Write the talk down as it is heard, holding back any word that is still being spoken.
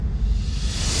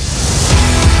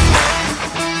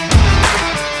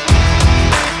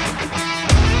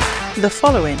The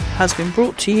following has been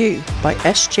brought to you by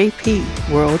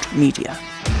SJP World Media.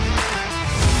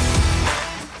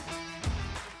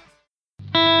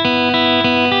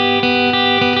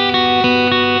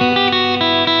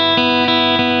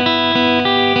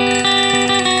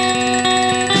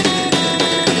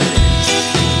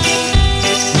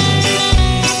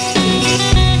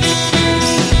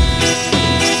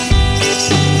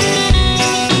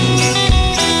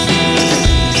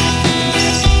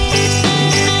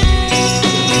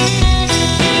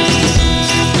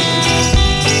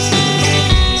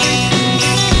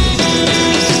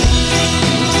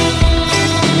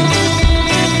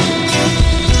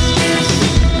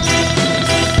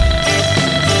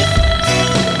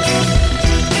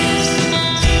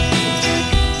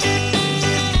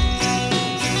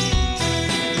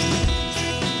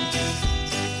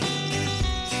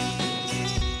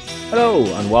 Hello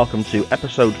and welcome to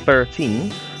episode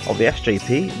 13 of the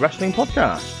SJP Wrestling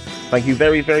Podcast. Thank you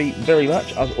very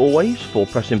much, as always, for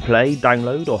pressing play,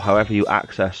 download, or however you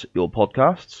access your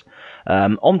podcasts.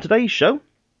 On today's show,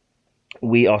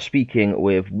 we are speaking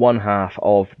with one half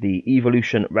of the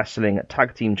Evolution Wrestling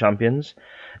Tag Team Champions,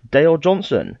 Dale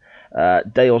Johnson.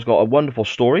 Dale's got a wonderful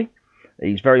story.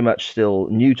 He's very much still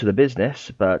new to the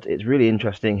business, but it's really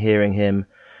interesting hearing him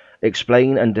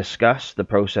explain and discuss the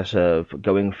process of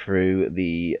going through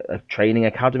the training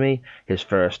academy, his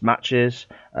first matches,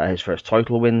 his first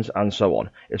title wins, and so on.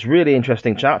 It's really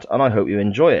interesting chat, and I hope you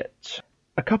enjoy it.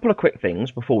 A couple of quick things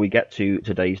before we get to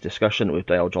today's discussion with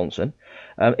Dale Johnson.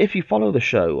 If you follow the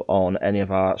show on any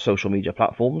of our social media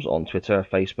platforms, on Twitter,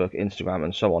 Facebook, Instagram,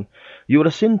 and so on, you will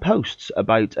have seen posts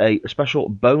about a special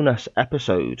bonus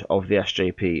episode of the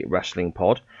SJP Wrestling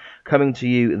Pod coming to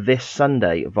you this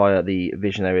Sunday via the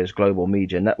Visionaries Global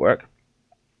Media Network.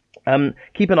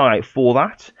 Keep an eye out for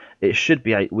that. It should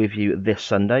be out with you this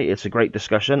Sunday. It's a great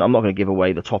discussion. I'm not going to give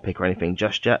away the topic or anything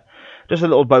just yet. Just a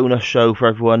little bonus show for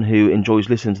everyone who enjoys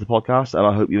listening to the podcast, and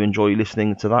I hope you enjoy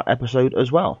listening to that episode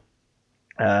as well.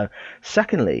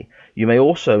 Secondly, you may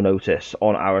also notice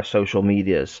on our social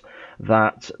medias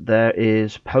that there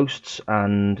is posts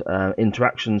and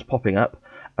interactions popping up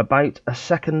about a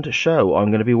second show I'm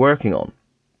going to be working on.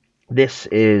 This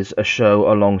is a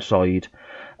show alongside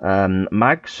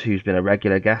Mags, who's been a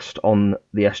regular guest on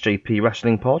the SJP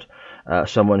Wrestling Pod,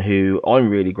 someone who I'm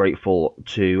really grateful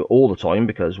to all the time,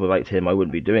 because without him I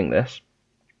wouldn't be doing this.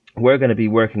 We're going to be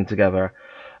working together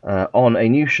on a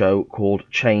new show called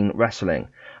Chain Wrestling.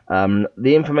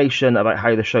 The information about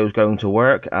how the show is going to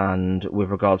work and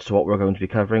with regards to what we're going to be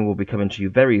covering will be coming to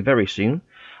you very soon,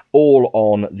 all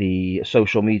on the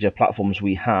social media platforms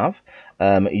we have.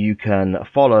 You can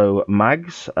follow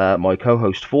Mags, my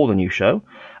co-host for the new show,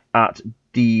 at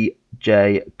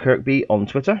DJ Kirkby on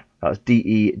Twitter. That's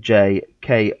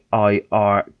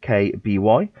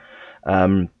DEJKIRKBY.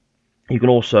 You can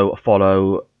also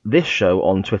follow this show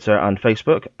on Twitter and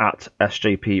Facebook at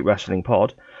SJP Wrestling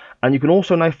Pod. And you can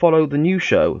also now follow the new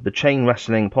show, the Chain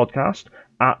Wrestling Podcast,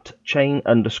 at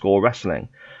chain_wrestling.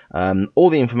 All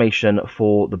the information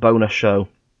for the bonus show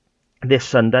this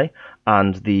Sunday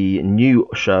and the new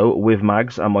show with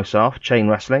Mags and myself, Chain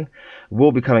Wrestling,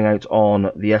 will be coming out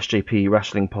on the SJP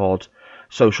Wrestling Pod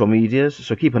social medias.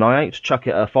 So keep an eye out, chuck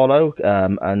it a follow,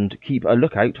 and keep a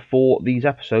lookout for these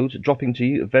episodes dropping to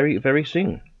you very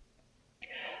soon.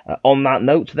 On that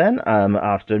note then,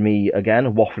 after me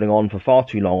again waffling on for far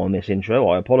too long on this intro,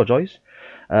 I apologise,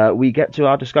 we get to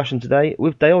our discussion today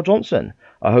with Dale Johnson.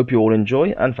 I hope you all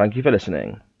enjoy, and thank you for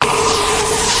listening.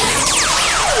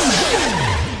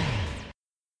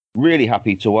 Really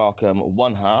happy to welcome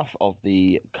one half of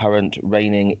the current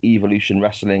reigning Evolution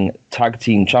Wrestling Tag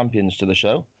Team Champions to the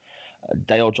show,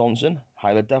 Dale Johnson.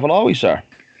 How the devil are we, sir?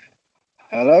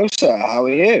 Hello, sir. How are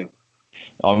you?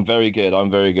 I'm very good.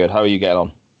 How are you getting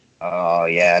on? Oh,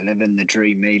 yeah. Living the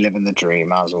dream,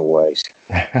 as always.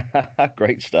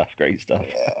 Great stuff.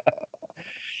 Yeah.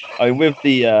 With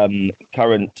the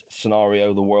current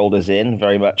scenario the world is in,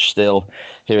 very much still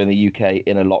here in the UK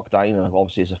in a lockdown, and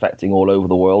obviously it's affecting all over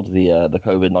the world, the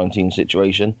COVID-19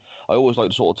 situation. I always like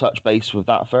to sort of touch base with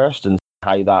that first and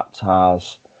how that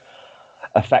has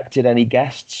affected any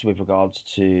guests with regards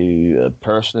to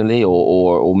personally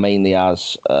or mainly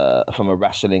as from a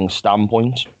wrestling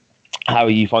standpoint. How are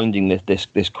you finding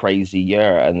this crazy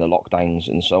year and the lockdowns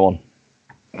and so on?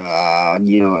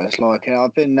 You know what it's like.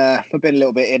 I've been a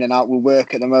little bit in and out with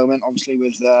work at the moment, obviously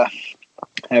with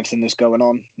everything that's going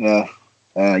on. Not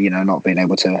being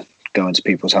able to go into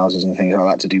people's houses and things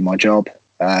like that to do my job.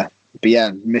 But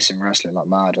yeah, missing wrestling like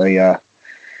mad. I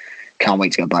can't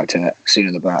wait to get back to it.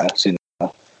 Sooner the better.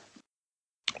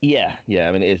 Yeah.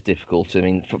 I mean, it is difficult. I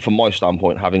mean, from my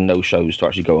standpoint, having no shows to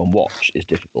actually go and watch is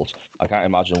difficult. I can't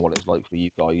imagine what it's like for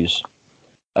you guys,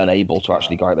 unable to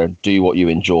actually go out there and do what you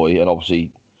enjoy. And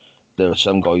obviously, there are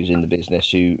some guys in the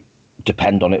business who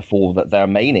depend on it for their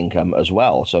main income as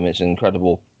well. So I mean,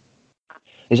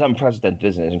 it's unprecedented,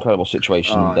 isn't it? It's an incredible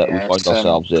situation that we find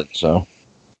ourselves in. So.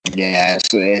 Yeah,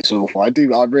 it's awful. I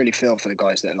really feel for the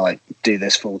guys that like do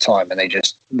this full time and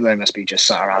they must be just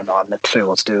sat around not having a clue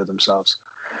what to do with themselves.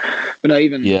 But no,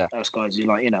 even those guys who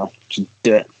like, just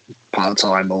do it part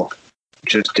time or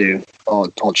just do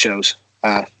odd shows.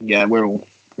 We're all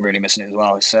really missing it as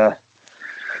well. It's a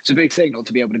big thing not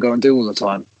to be able to go and do all the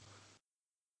time.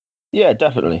 Yeah,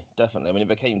 definitely. I mean, it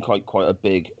became quite a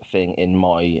big thing in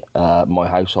my my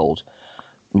household.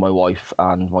 My wife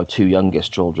and my two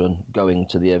youngest children going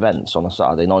to the events on a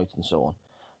Saturday night and so on.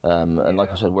 And like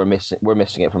I said, we're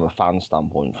missing it from a fan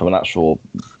standpoint. From an actual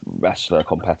wrestler,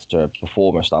 competitor,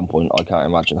 performer standpoint, I can't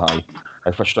imagine how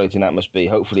frustrating that must be.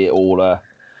 Hopefully, it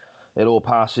all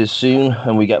passes soon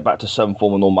and we get back to some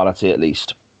form of normality at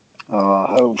least. Oh,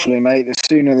 hopefully, mate. The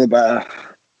sooner the better.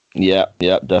 Yeah,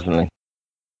 definitely.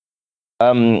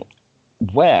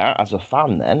 Where, as a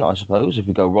fan, then I suppose, if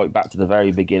we go right back to the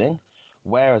very beginning.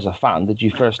 Where, as a fan, did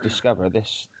you first discover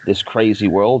this crazy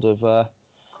world of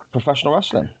professional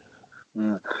wrestling?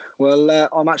 Well,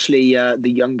 I'm actually the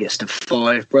youngest of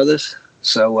 5 brothers.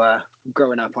 So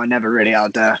growing up, I never really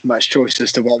had much choice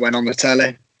as to what went on the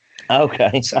telly.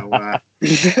 Okay. So,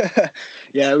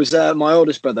 it was my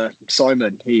oldest brother,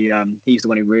 Simon. He's the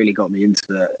one who really got me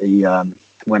into it. He,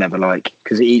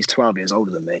 because he's 12 years older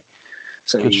than me.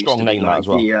 So good strong name that as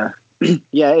well.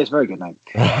 Yeah, it's a very good name.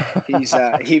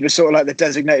 He was sort of like the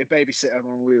designated babysitter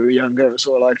when we were younger. It was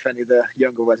sort of like if any of the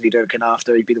younger ones he'd looking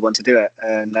after, he'd be the one to do it.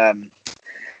 And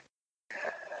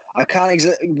I can't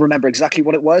remember exactly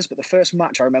what it was, but the first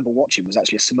match I remember watching was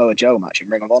actually a Samoa Joe match in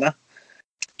Ring of Honor.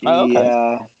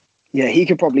 Okay. He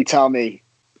could probably tell me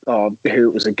who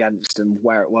it was against and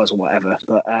where it was or whatever.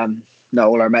 But no,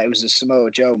 all I remember, it was a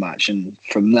Samoa Joe match, and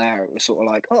from there it was sort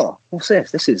of like, oh, what's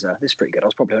this? This is pretty good. I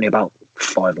was probably only about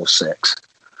 5 or 6.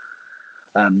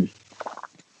 And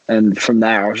from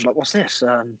there I was like, what's this?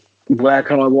 Where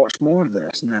can I watch more of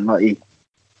this? And then like he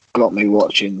got me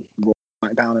watching Raw,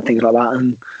 SmackDown and things like that,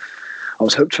 and I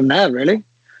was hooked from there, really.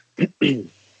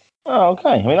 Oh,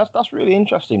 okay. I mean, that's really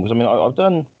interesting because I mean, I've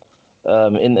done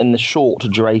in the short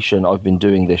duration I've been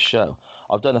doing this show,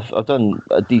 I've done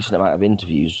a decent amount of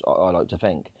interviews. I like to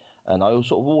think, and I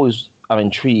sort of always am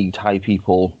intrigued how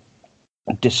people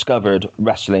discovered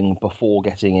wrestling before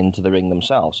getting into the ring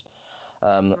themselves.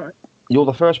 Right. You're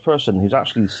the first person who's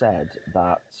actually said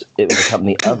that it was a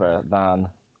company other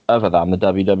than the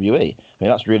WWE. I mean,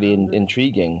 that's really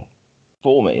intriguing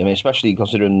for me. I mean, especially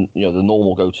considering the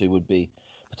normal go-to would be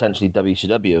potentially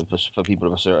WCW for people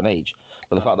of a certain age.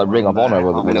 But the fact that Ring of Honor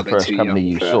were the first company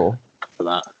you saw for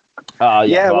that.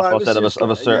 Well, I said of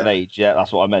a certain age. Yeah,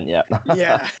 that's what I meant. Yeah.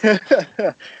 Yeah.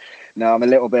 No, I'm a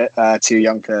little bit too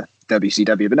young for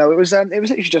WCW, but no, it was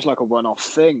literally just like a one-off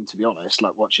thing, to be honest.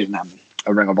 Like watching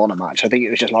a Ring of Honor match. I think it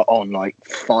was just like on like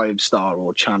 5-star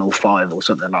or Channel 5 or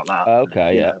something like that.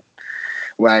 Okay, yeah.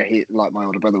 Where he, like my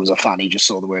older brother was a fan, he just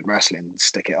saw the word wrestling and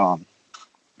stick it on.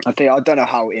 I don't know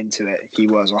how into it he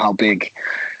was or how big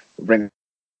Ring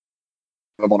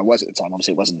of Honor was at the time.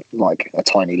 Obviously, it wasn't like a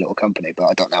tiny little company, but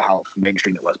I don't know how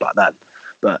mainstream it was back then.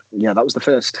 But yeah, that was the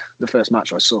first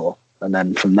match I saw, and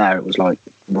then from there it was like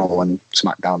Raw and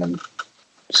SmackDown and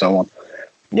so on.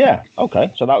 Yeah.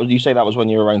 Okay. So you say that was when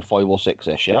you were around 5 or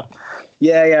 6-ish, yeah?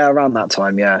 Yeah, around that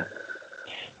time, yeah.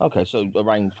 Okay, so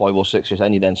around 5 or 6-ish,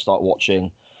 then you then start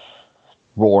watching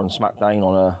Raw and SmackDown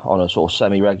on a sort of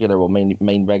semi-regular or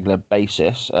main regular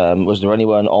basis. Was there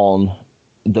anyone on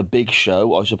the big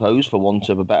show, I suppose, for want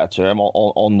of a better term,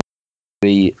 on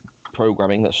the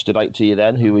programming that stood out to you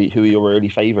then? Who are your early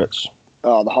favourites?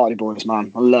 Oh, the Hardy Boys,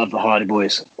 man. I love the Hardy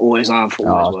Boys. Always have,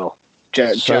 always will.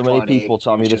 So many people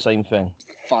tell me the same thing.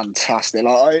 Fantastic.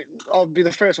 Like, I'll be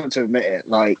the first one to admit it.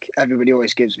 Like, everybody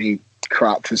always gives me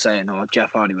crap for saying,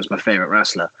 Jeff Hardy was my favourite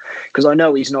wrestler. Because I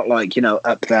know he's not like,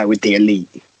 up there with the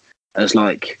elite as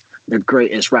like the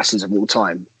greatest wrestlers of all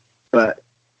time. But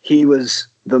he was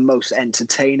the most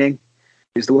entertaining,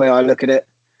 is the way I look at it.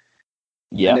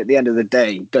 Yeah. And at the end of the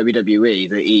day, WWE,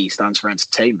 the E stands for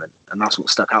entertainment. And that's what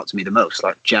stuck out to me the most.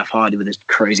 Like Jeff Hardy with his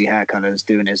crazy hair colours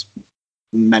doing his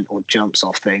mental jumps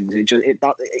off things.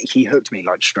 He hooked me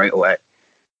like straight away.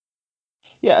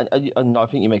 Yeah, and I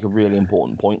think you make a really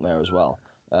important point there as well.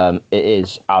 It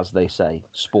is, as they say,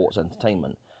 sports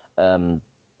entertainment.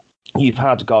 You've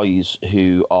had guys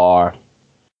who are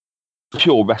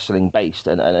pure wrestling based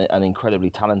and incredibly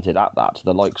talented at that.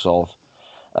 The likes of,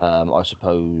 I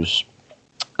suppose,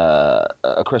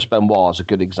 Chris Benoit is a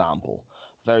good example.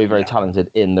 Very, very talented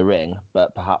in the ring,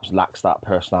 but perhaps lacks that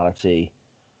personality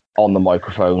on the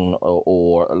microphone,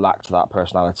 or lacked that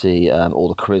personality or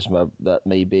the charisma that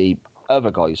maybe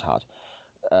other guys had.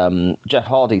 Jeff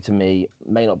Hardy, to me,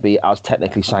 may not be as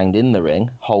technically sound in the ring,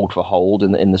 hold for hold,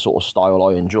 in the sort of style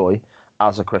I enjoy,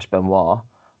 as a Chris Benoit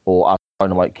or as a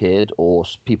Dynamite Kid or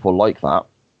people like that.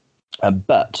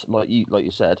 But like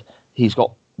you said, he's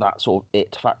got that sort of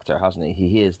it factor, hasn't he?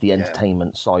 He is the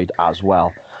entertainment side as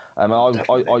well. I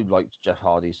liked Jeff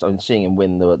Hardy, so seeing him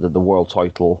win the world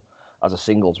title as a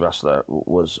singles wrestler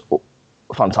was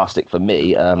fantastic for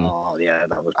me. That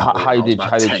was. How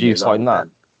did you find that?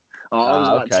 I was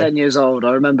about 10 years old.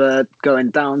 I remember going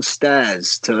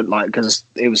downstairs to, because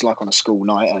it was on a school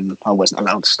night, and I wasn't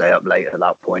allowed to stay up late at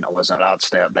that point. I wasn't allowed to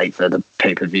stay up late for the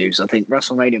pay-per-views. I think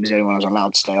WrestleMania was the only one I was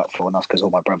allowed to stay up for, and that's because all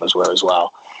my brothers were as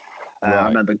well. Right. I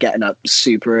remember getting up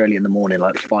super early in the morning,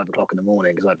 like 5 o'clock in the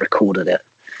morning, because I'd recorded it,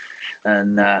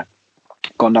 and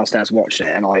gone downstairs and watched it,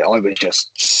 and I was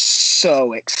just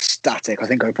so ecstatic. I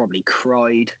think I probably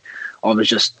cried. I was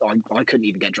just, I couldn't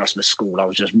even get dressed for school. I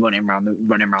was just running around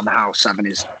the house, having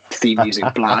his theme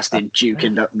music blasted,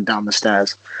 juking up and down the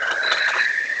stairs.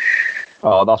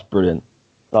 Oh, that's brilliant.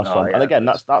 That's fun. Yeah. And again,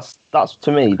 that's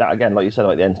to me, that again, like you said,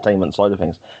 like the entertainment side of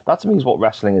things, that to me is what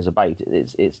wrestling is about.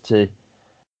 It's to,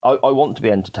 I want to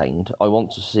be entertained. I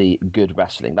want to see good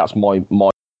wrestling. That's my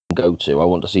go-to. I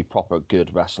want to see proper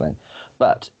good wrestling.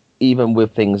 But even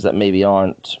with things that maybe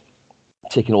aren't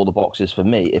ticking all the boxes for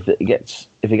me, if it gets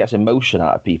emotion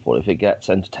out of people, if it gets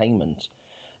entertainment,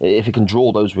 if it can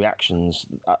draw those reactions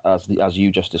as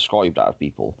you just described out of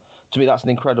people, to me that's an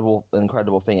incredible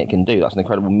thing it can do. That's an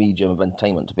incredible medium of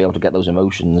entertainment, to be able to get those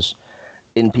emotions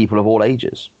in people of all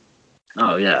ages.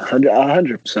 Oh yeah,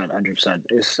 100%.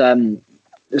 It's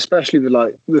especially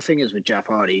with the thing is with Jeff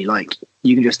Hardy,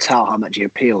 you can just tell how much he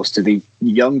appeals to the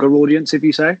younger audience, if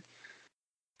you say.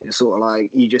 It's sort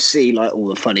of you just see all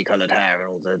the funny coloured hair and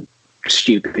all the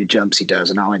stupid jumps he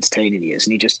does and how entertaining he is,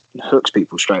 and he just hooks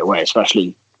people straight away,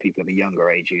 especially people of a younger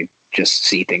age who just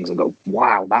see things and go,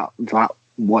 wow, that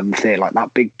one thing,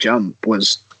 that big jump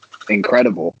was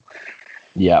incredible.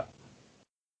 Yeah,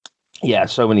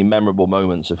 so many memorable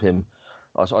moments of him,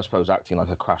 I suppose, acting like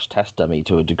a crash test dummy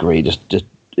to a degree, just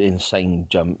insane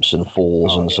jumps and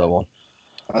falls so on.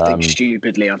 I think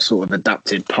stupidly I've sort of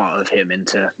adapted part of him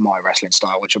into my wrestling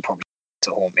style, which will probably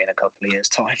to haunt me in a couple of years'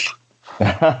 time.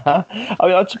 I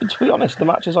mean, to be honest, the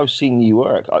matches I've seen you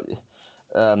work,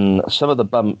 some of the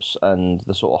bumps and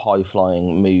the sort of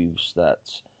high-flying moves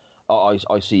that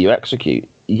I see you execute,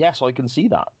 yes, I can see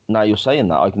that. Now you're saying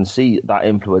that, I can see that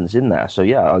influence in there. So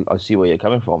yeah, I see where you're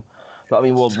coming from. But I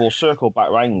mean, we'll circle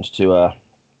back round to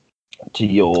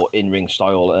your in-ring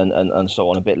style and so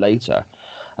on a bit later.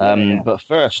 But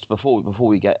first, before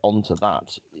we get onto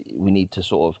that, we need to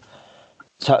sort of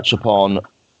touch upon,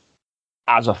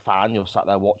 as a fan, you're sat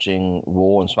there watching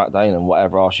Raw and SmackDown and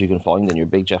whatever else you can find, and you're a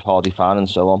big Jeff Hardy fan and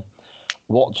so on.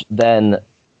 What then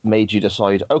made you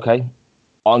decide, okay,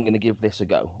 I'm going to give this a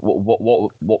go?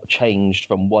 What changed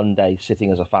from one day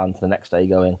sitting as a fan to the next day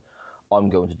going, I'm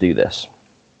going to do this?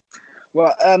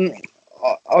 Well,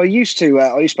 I used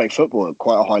to play football at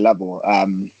quite a high level,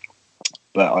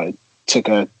 but I took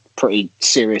a pretty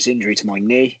serious injury to my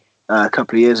knee a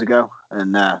couple of years ago,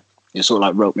 and it sort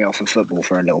of wrote me off of football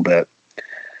for a little bit.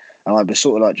 And I was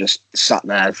sort of just sat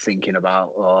there thinking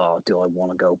about, do I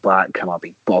want to go back? Can I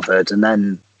be bothered? And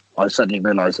then I suddenly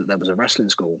realised that there was a wrestling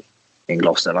school in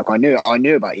Gloucester. I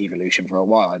knew about Evolution for a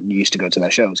while. I used to go to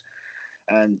their shows,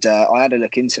 and I had a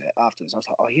look into it afterwards. I was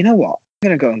like, oh, you know what? I'm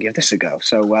going to go and give this a go.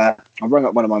 So I rang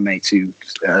up one of my mates who's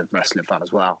a wrestling fan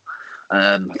as well.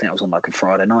 I think I was on a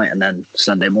Friday night, and then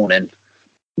Sunday morning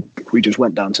we just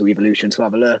went down to Evolution to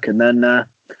have a look, and then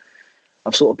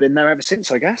I've sort of been there ever since,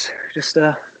 I guess. Just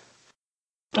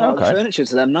furniture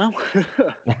to them now.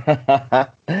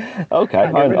 Okay,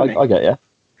 I get you.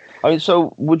 I mean,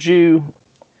 so would you?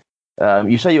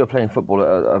 You say you were playing football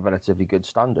at a relatively good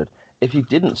standard. If you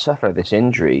didn't suffer this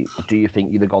injury, do you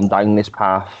think you'd have gone down this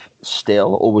path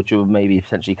still, or would you have maybe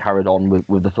potentially carried on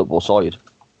with the football side?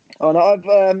 Oh, no,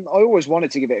 I always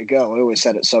wanted to give it a go. I always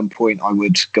said at some point I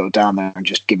would go down there and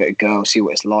just give it a go, see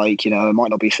what it's like. It might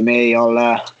not be for me.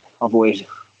 I've always,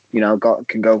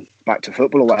 can go back to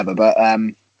football or whatever. But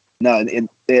no,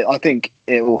 I think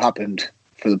it all happened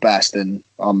for the best, and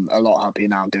I'm a lot happier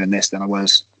now doing this than I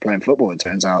was playing football. It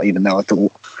turns out, even though I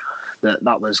thought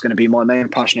that was going to be my main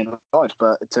passion in life,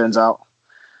 but it turns out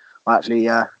I actually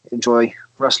enjoy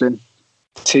wrestling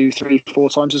 2, 3, 4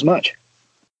 times as much.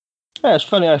 Yeah, it's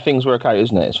funny how things work out,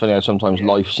 isn't it? It's funny how sometimes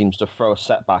life seems to throw a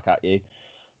setback at you,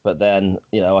 but then,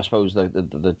 I suppose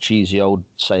the cheesy old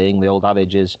saying, the old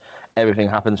adage is everything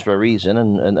happens for a reason,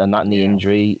 and that knee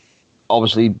injury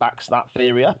obviously backs that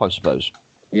theory up, I suppose.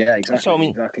 Yeah, exactly. So,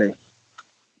 exactly.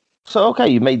 So, okay,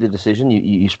 you made the decision.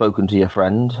 You've spoken to your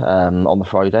friend on the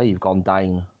Friday. You've gone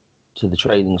down to the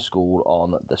training school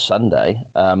on the Sunday.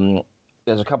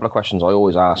 There's a couple of questions I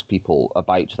always ask people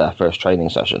about their first training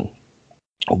session.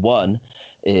 One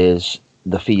is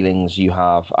the feelings you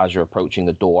have as you're approaching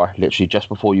the door, literally just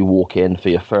before you walk in for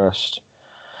your first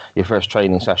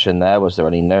training session there. Was there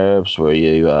any nerves? Were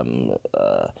you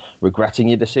regretting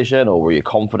your decision, or were you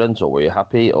confident, or were you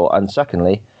happy? And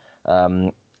secondly,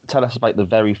 tell us about the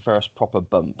very first proper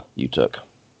bump you took.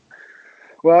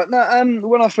 Well, no,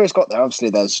 when I first got there,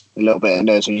 obviously there's a little bit of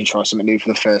nerves when you try something new for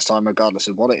the first time, regardless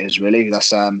of what it is, really.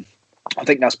 That's I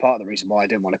think that's part of the reason why I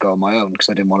didn't want to go on my own, because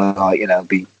I didn't want to,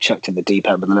 be chucked in the deep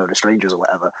end with a load of strangers or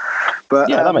whatever. But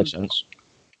yeah, that makes sense.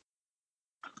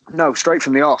 No, straight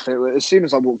from the off, as soon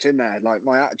as I walked in there, like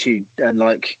my attitude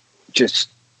and just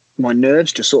my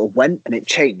nerves just sort of went, and it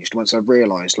changed once I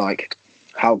realised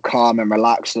how calm and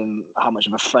relaxed and how much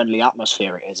of a friendly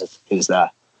atmosphere it is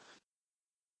there.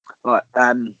 While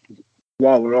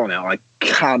we're on it, I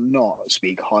cannot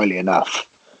speak highly enough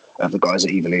of the guys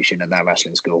at Evolution and their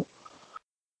wrestling school.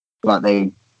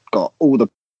 They got all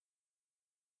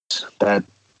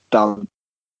they'll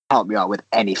help you out with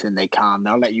anything they can.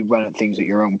 They'll let you run at things at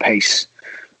your own pace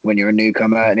when you're a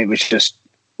newcomer, and it was just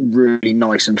really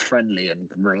nice and friendly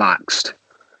and relaxed.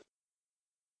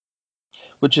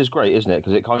 Which is great, isn't it?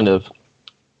 Because it kind of,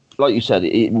 like you said,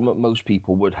 most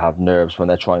people would have nerves when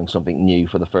they're trying something new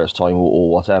for the first time or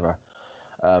whatever.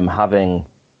 Having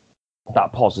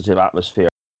that positive atmosphere,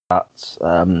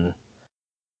 that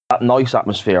nice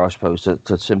atmosphere, I suppose,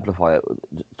 to simplify it,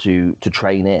 to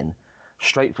train in,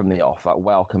 straight from the off, that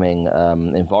welcoming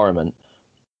environment,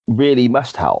 really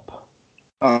must help.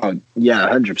 Yeah,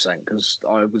 100%, because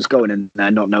I was going in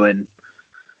there not knowing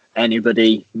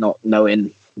anybody, not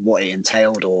knowing what it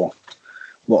entailed or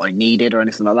what I needed or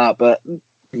anything like that. But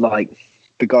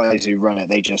the guys who run it,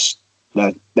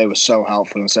 they were so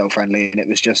helpful and so friendly, and it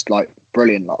was just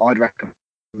brilliant. I'd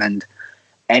recommend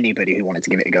anybody who wanted to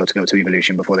give it a go to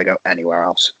Evolution before they go anywhere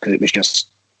else, because it was just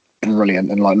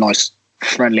brilliant and nice,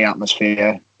 friendly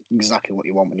atmosphere. Exactly what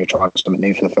you want when you're trying something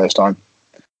new for the first time.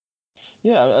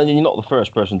 Yeah, and you're not the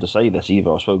first person to say this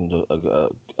either. I've spoken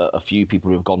to a few people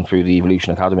who have gone through the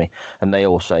Evolution Academy, and they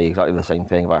all say exactly the same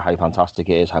thing about how fantastic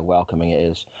it is, how welcoming it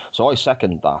is. So I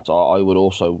second that. I would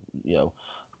also,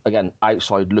 again,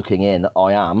 outside looking in,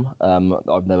 I am.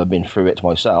 I've never been through it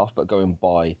myself, but going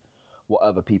by what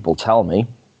other people tell me,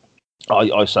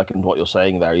 I second what you're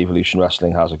saying there. Evolution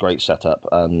Wrestling has a great setup,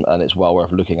 and it's well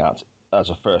worth looking at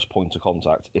as a first point of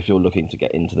contact if you're looking to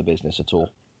get into the business at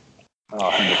all.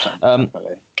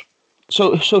 100%.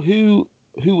 So who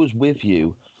was with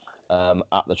you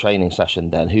at the training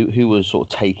session then? Who was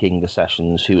sort of taking the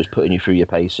sessions? Who was putting you through your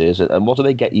paces? And what do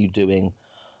they get you doing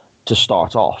to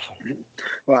start off?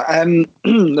 Well,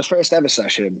 the first ever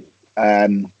session,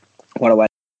 when I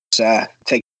went to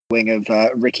take the wing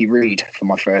of Ricky Reed for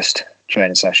my first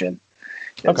training session.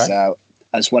 Okay.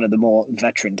 As one of the more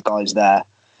veteran guys there.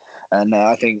 And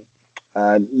I think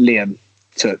Liam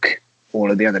took all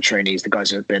of the other trainees, the guys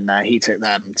who had been there, he took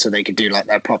them so they could do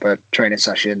their proper training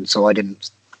session. So I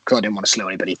didn't want to slow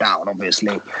anybody down,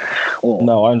 obviously,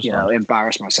 or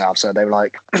embarrass myself. So they were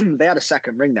they had a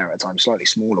second ring there at the time, slightly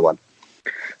smaller one.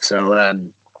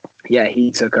 So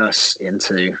he took us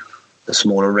into the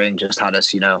smaller ring, just had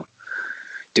us,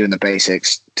 doing the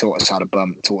basics, taught us how to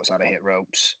bump, taught us how to hit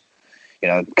ropes,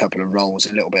 a couple of rolls,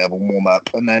 a little bit of a warm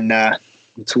up, and then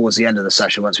towards the end of the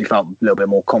session, once we felt a little bit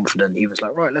more confident, he was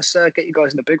like, right, let's get you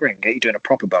guys in the big ring, get you doing a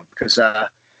proper bump, because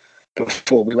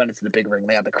before we went into the big ring,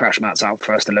 they had the crash mats out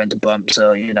for us to learn to bump,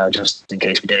 so just in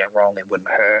case we did it wrong, it wouldn't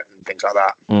hurt and things like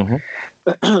that.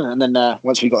 Mm-hmm. And then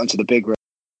once we got into the big ring,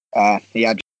 he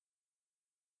had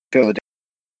feel the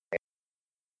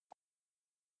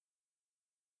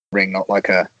ring, not like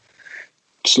a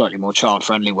slightly more child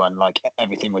friendly one.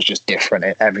 Everything was just different.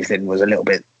 Everything was a little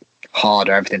bit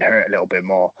harder, everything hurt a little bit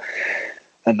more,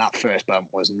 and that first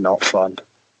bump was not fun.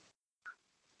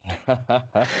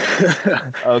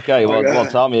 Okay, well,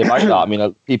 tell me about that. I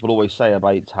mean, people always say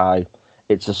about how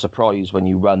it's a surprise when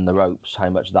you run the ropes how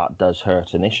much that does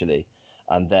hurt initially,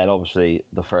 and then obviously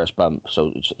the first bump.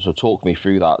 So talk me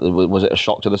through that. Was it a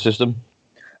shock to the system?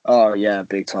 Oh yeah,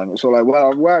 big time. It was all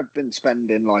where I've been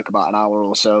spending about an hour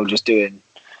or so just doing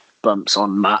bumps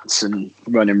on mats and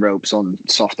running ropes on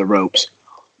softer ropes.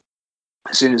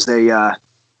 As soon as they got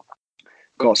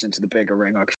got us into the bigger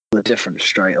ring, I could feel the difference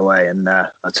straight away. And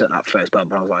I took that first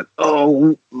bump and I was like,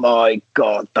 oh my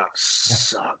God, that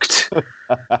sucked.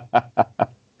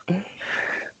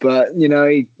 But, you know,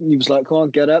 he was like, come on,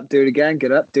 get up, do it again,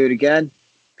 get up, do it again.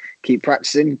 Keep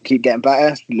practicing, keep getting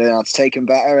better, learn how to take them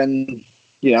better. And,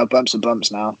 you know, bumps are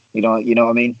bumps now. You know what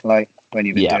I mean? Like, when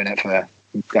you've been doing it for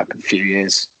a few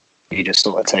years, you just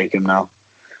sort of take them now.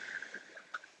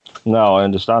 No, I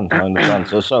understand.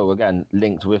 So again,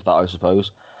 linked with that, I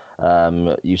suppose,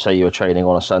 you say you were training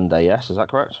on a Sunday, yes? Is that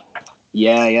correct?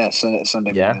 Yeah,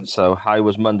 Sunday morning. So how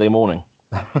was Monday morning?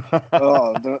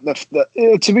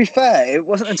 To be fair, it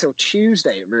wasn't until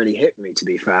Tuesday it really hit me, to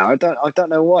be fair. I don't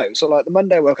know why. It was sort of like the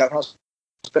Monday I woke up and I was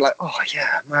a bit like, oh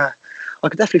yeah, man, I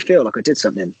could definitely feel like I did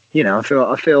something. You know, I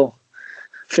feel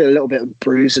a little bit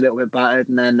bruised, a little bit battered,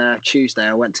 and then Tuesday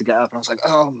I went to get up and I was like,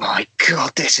 oh my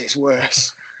God, this is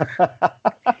worse.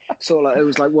 So like it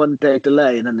was like one day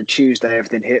delay, and then the Tuesday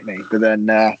everything hit me. But then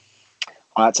I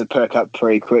had to perk up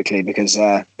pretty quickly because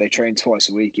they train twice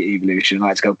a week at Evolution, and I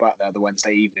had to go back there the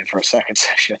Wednesday evening for a second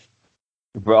session.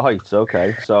 Right,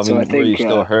 okay. So I think, were you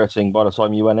still hurting by the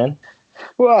time you went in?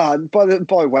 Well,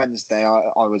 by Wednesday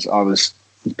I was a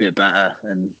bit better,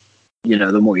 and you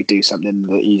know, the more you do something,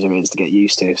 the easier it is to get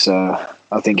used to. So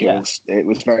I think it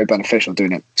was very beneficial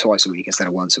doing it twice a week instead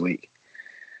of once a week.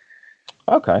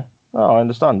 Okay. Oh, I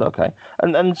understand. Okay.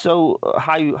 And so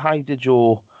how did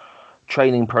your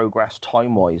training progress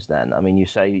time-wise then? I mean, you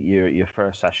say your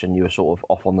first session you were sort of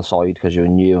off on the side because you were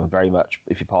new and very much,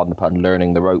 if you pardon the pun,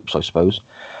 learning the ropes, I suppose.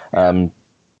 How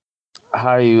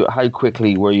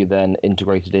quickly were you then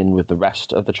integrated in with the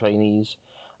rest of the trainees?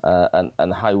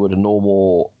 And how would a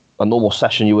normal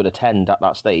session you would attend at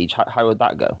that stage, how would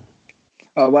that go?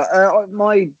 Oh well,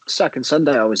 my second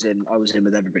Sunday I was in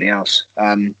with everybody else.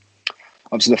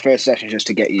 Obviously, the first session is just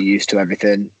to get you used to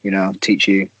everything, you know, teach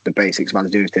you the basics of how to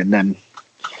do everything. Then,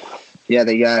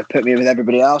 they put me in with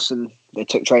everybody else, and they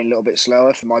took training a little bit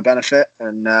slower for my benefit.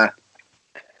 And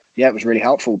it was really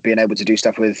helpful being able to do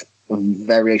stuff with a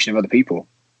variation of other people.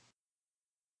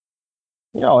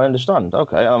 Yeah, I understand.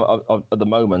 Okay, at the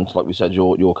moment, like we said,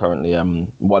 you're currently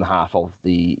one half of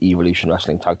the Evolution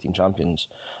Wrestling Tag Team Champions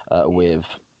with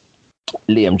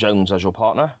Liam Jones as your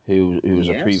partner, who was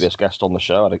a previous guest on the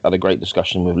show. I had a great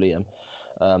discussion with Liam.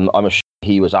 I'm sure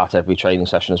he was at every training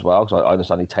session as well, because I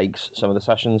understand he takes some of the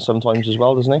sessions sometimes as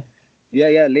well, doesn't he?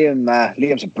 Yeah.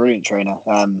 Liam's a brilliant trainer.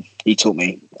 He taught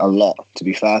me a lot, to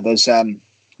be fair.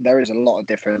 There is a lot of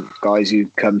different guys who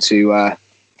come to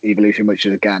Evolution, which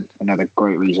is, again, another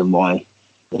great reason why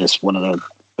it's one of the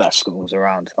best schools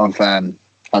around. I've had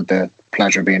the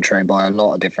pleasure of being trained by a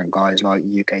lot of different guys, like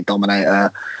UK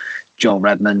Dominator, John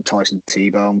Redmond, Tyson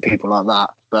T-Bone, people like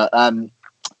that. But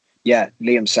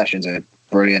Liam's sessions are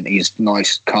brilliant. He's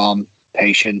nice, calm,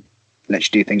 patient,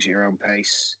 lets you do things at your own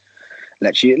pace,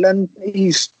 and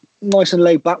he's nice and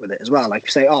laid back with it as well. Like, you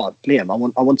say, oh, Liam, I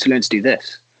want to learn to do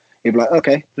this. He'll be like,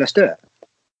 okay, let's do it,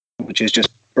 which is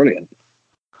just brilliant.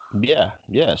 Yeah,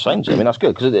 same. I mean, that's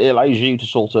good because it allows you to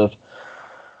sort of,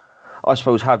 I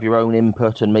suppose, have your own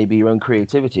input and maybe your own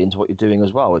creativity into what you're doing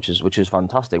as well, which is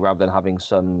fantastic, rather than having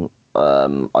some,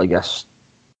 I guess,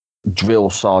 drill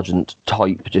sergeant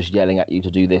type just yelling at you to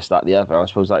do this, that, the other. I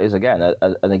suppose that is, again,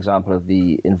 an example of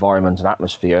the environment and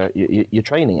atmosphere you're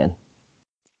training in.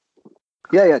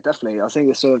 Yeah, definitely. I think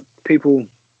it's sort of people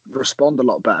respond a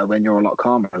lot better when you're a lot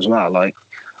calmer as well. Like,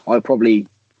 I probably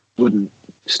wouldn't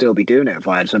still be doing it if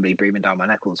I had somebody breathing down my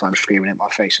neck all the time, screaming at my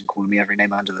face and calling me every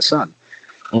name under the sun.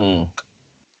 Because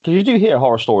you do hear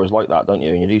horror stories like that, don't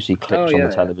you? And you do see clips on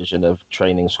the television of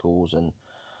training schools and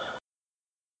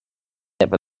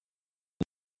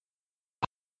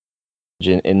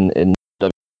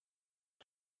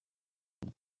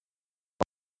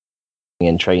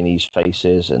in trainees'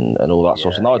 faces and all that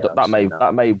sort of stuff.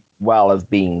 That may well have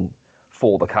been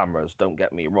for the cameras, don't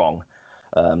get me wrong.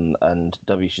 And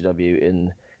WCW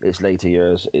in its later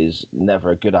years is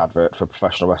never a good advert for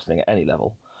professional wrestling at any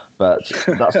level. But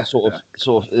that's the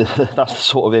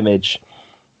sort of image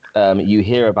you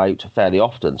hear about fairly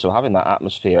often. So having that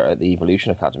atmosphere at the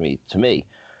Evolution Academy, to me,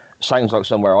 sounds like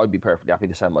somewhere I'd be perfectly happy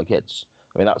to send my kids.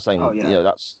 I mean, that's saying,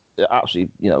 that's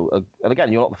absolutely, and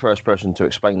again, you're not the first person to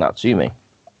explain that to me.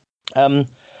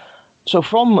 So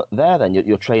from there, then,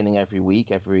 you're training every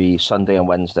week, every Sunday and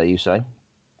Wednesday, you say?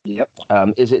 Yep.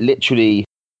 Is it literally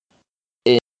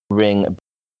in ring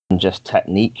and just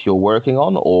technique you're working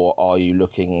on, or are you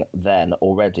looking then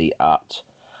already at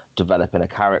developing a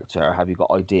character? Have you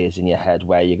got ideas in your head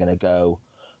where you're going to go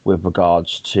with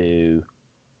regards to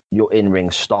your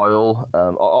in-ring style?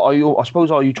 Are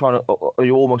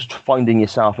you almost finding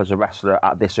yourself as a wrestler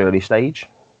at this early stage?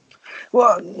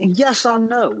 Well, yes and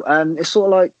no. It's sort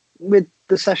of like with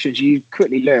the sessions, you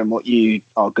quickly learn what you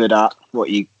are good at, what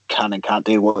you can and can't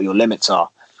do, what your limits are,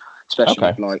 especially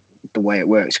with, like the way it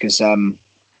works. Because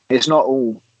it's not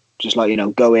all just like,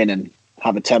 go in and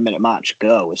have a 10-minute match,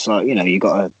 go. It's like, you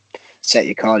got to set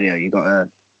your cardio, you got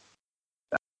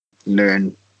to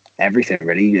learn everything,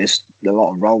 really. There's a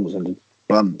lot of rolls and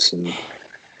bumps and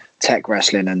tech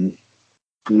wrestling and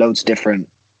loads of different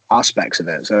aspects of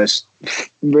it. So it's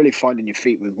really finding your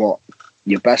feet with what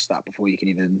you're best at before you can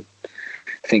even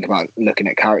think about looking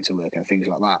at character work and things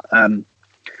like that.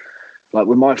 Like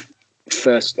with my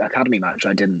first academy match,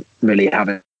 I didn't really have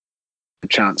a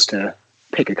chance to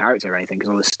pick a character or anything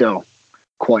because I was still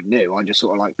quite new. I just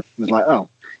sort of like was like, oh,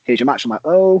 here's your match. I'm like,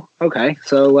 oh, okay.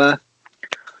 So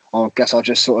I guess I'll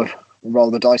just sort of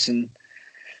roll the dice and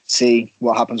see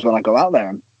what happens when I go out there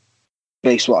and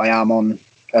base what I am on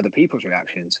other people's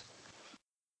reactions.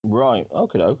 Right.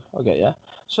 Okay. Okay. Yeah.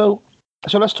 So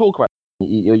let's talk about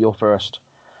your first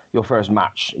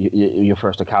match, your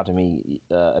first academy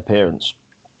appearance.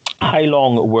 How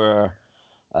long were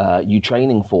you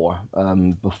training for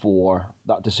before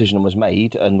that decision was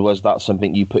made, and was that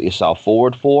something you put yourself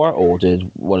forward for, or did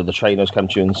one of the trainers come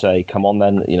to you and say, "Come on,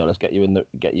 then, let's get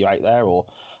you out there,"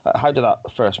 or how did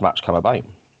that first match come about?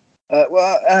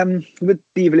 With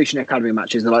the Evolution Academy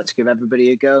matches, they like to give everybody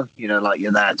a go. Like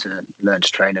you're there to learn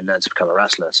to train and learn to become a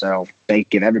wrestler. So they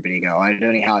give everybody a go. I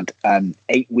only had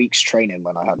 8 weeks training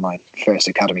when I had my first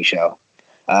Academy show.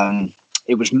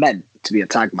 It was meant to be a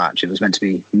tag match. It was meant to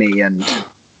be me and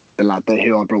the lad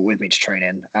who I brought with me to train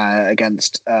in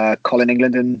against Colin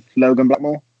England and Logan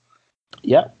Blackmore.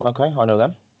 Yeah, okay, I know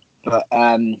them. But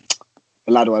the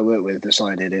lad who I worked with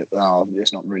decided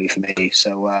it's not really for me.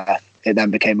 So it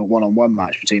then became a one-on-one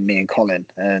match between me and Colin.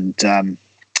 And I'd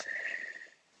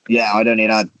only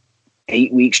had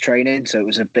 8 weeks training, so it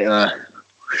was a bit of a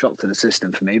shock to the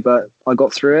system for me, but I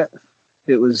got through it.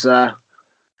 It was not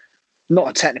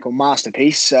a technical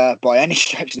masterpiece by any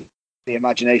stretch of the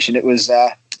imagination. It was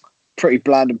pretty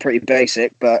bland and pretty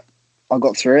basic, but I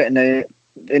got through it, and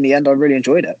in the end, I really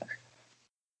enjoyed it.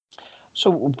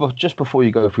 So, but just before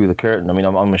you go through the curtain, I mean,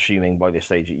 I'm assuming by this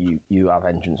stage that you have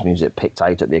entrance music picked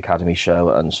out at the Academy show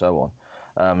and so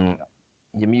on.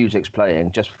 Your music's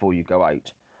playing just before you go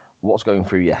out. What's going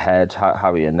through your head?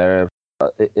 How are your nerves?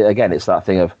 Again, it's that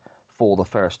thing of for the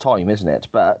first time, isn't it?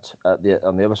 But on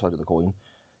the other side of the coin,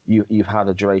 you've had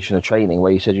a duration of training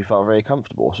where you said you felt very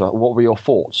comfortable. So what were your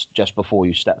thoughts just before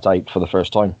you stepped out for the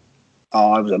first time?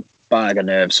 Oh, I was a bag of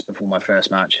nerves before my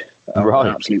first match. Right.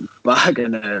 An absolute bag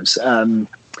of nerves.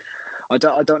 I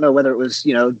don't know whether it was,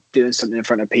 doing something in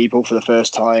front of people for the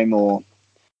first time, or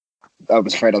I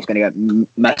was afraid I was going to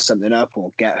mess something up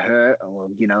or get hurt or,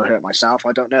 hurt myself.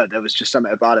 I don't know. There was just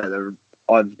something about it.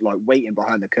 I'm like waiting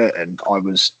behind the curtain. I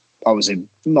was in,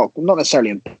 not necessarily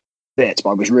in bits,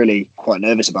 but I was really quite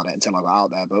nervous about it until I got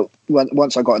out there. But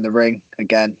once I got in the ring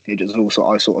again, I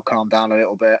sort of calmed down a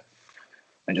little bit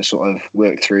and just sort of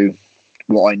worked through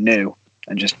what I knew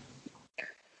and just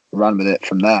ran with it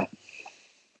from there.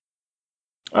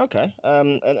 Okay.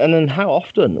 And then how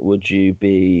often would you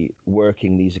be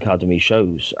working these Academy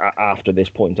shows after this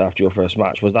point, after your first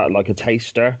match? Was that like a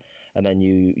taster and then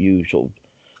you sort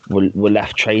of were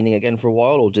left training again for a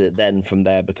while, or did it then from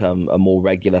there become a more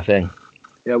regular thing?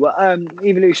 Yeah, well,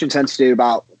 Evolution tends to do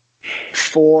about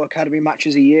 4 Academy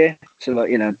matches a year, so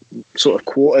like, sort of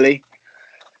quarterly.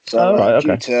 So right,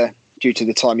 okay. Due to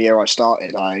the time of year I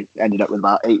started, I ended up with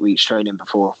about 8 weeks training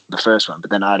before the first one,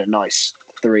 but then I had a nice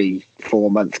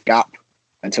 3-4 month gap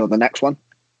until the next one.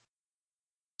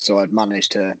 So I'd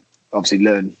managed to obviously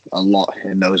learn a lot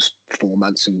in those 4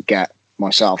 months and get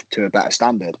myself to a better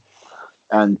standard.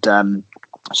 And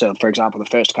so, for example, the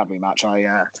first Academy match,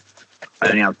 I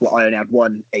only had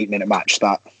 1 8-minute match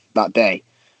that day.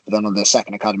 But then on the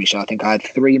second Academy show, I think I had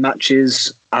 3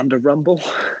 matches and a rumble.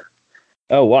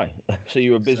 Oh, why? So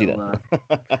you were busy then?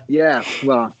 Yeah,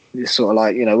 well, it's sort of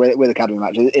like, with Academy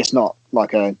matches, it's not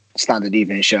like a standard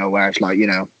evening show where it's like,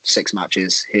 6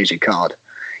 matches, here's your card.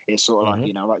 It's sort of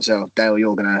like, right, so Dale,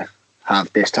 you're going to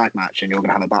have this tag match and you're going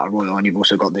to have a battle royal, and you've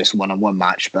also got this one-on-one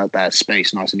match, but there's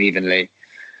space nice and evenly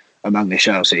among the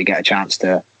show, so you get a chance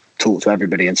to talk to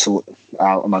everybody and sort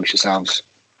out amongst yourselves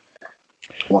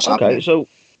what's happening. Okay,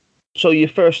 so your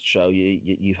first show,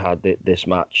 you've had this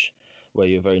match where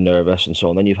you're very nervous and so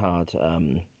on. Then you've had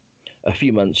a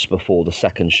few months before the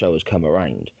second show has come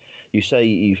around. You say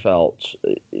you felt,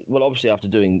 well, obviously after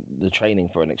doing the training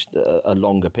for a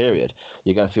longer period,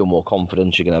 you're going to feel more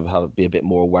confident. You're going to be a bit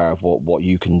more aware of what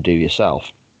you can do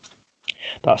yourself.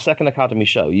 That second Academy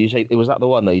show, you say, was that the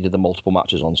one that you did the multiple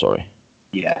matches on? Sorry.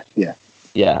 Yeah.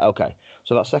 Yeah, okay.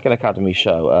 So that second Academy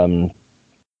show,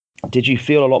 did you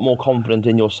feel a lot more confident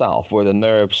in yourself? Were the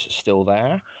nerves still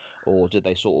there, or did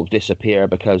they sort of disappear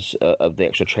because of the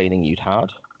extra training you'd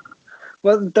had?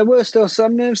 Well, there were still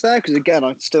some nerves there because, again,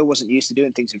 I still wasn't used to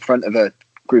doing things in front of a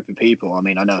group of people. I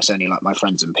mean, I know it's only like my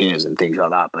friends and peers and things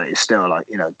like that, but it's still like,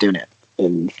 doing it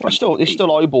in front It's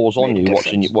still eyeballs on you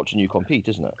watching you compete,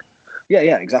 isn't it?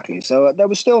 Yeah, exactly. So there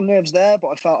were still nerves there, but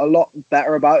I felt a lot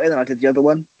better about it than I did the other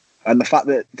one. And the fact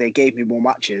that they gave me more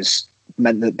matches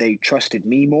meant that they trusted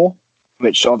me more,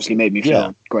 which obviously made me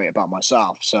feel great about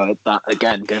myself. So that,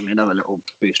 again, gave me another little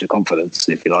boost of confidence,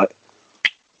 if you like.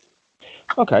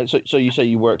 Okay, so you say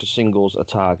you worked a singles, a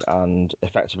tag, and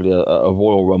effectively a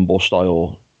Royal Rumble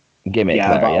style gimmick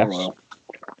there, yes? Royal.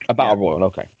 A Battle Royal,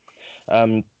 okay.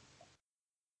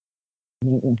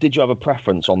 Did you have a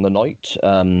preference on the night?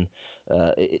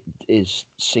 Is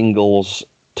singles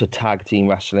to tag team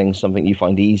wrestling something you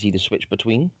find easy to switch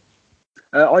between?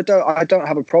 I don't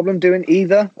have a problem doing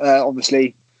either.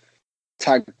 Obviously,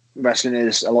 tag wrestling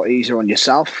is a lot easier on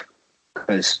yourself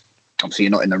because obviously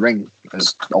you're not in the ring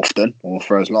as often or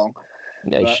for as long.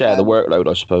 Yeah, you share the workload,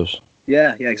 I suppose.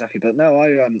 Yeah, exactly. But no,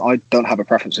 I don't have a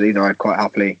preference with either.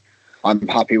 I'm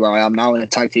happy where I am now in a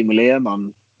tag team with Liam.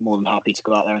 I'm more than happy to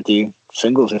go out there and do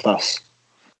singles if that's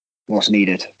what's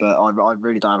needed. But I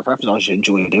really don't have a preference. I just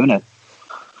enjoy doing it.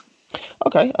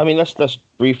 Okay, I mean let's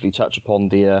briefly touch upon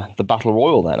the Battle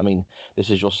Royal then. I mean, this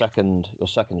is your second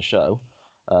show.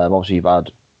 Obviously, you've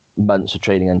had months of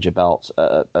training under your belt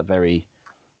at a very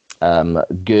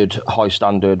good, high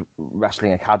standard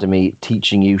wrestling academy,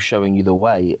 teaching you, showing you the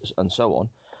way, and so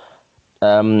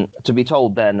on. To be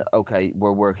told then, okay,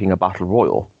 we're working a Battle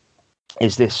Royal.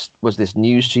 Was this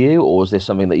news to you, or was this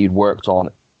something that you'd worked on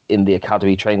in the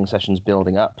academy training sessions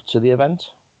building up to the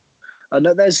event?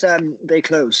 No, there's they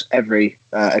close every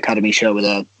academy show with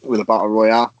a Battle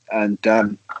Royale, and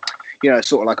it's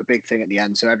sort of like a big thing at the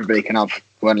end, so everybody can have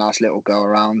one last little go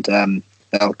around.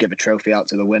 They'll give a trophy out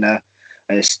to the winner.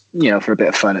 And it's for a bit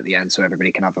of fun at the end, so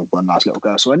everybody can have one last little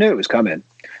go. So I knew it was coming.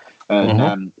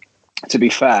 And to be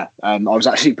fair, I was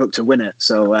actually booked to win it,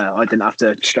 so I didn't have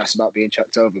to stress about being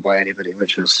chucked over by anybody,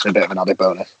 which was a bit of an added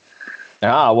bonus.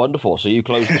 Ah, wonderful! So you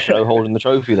closed the show holding the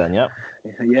trophy, then, yeah?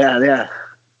 Yeah.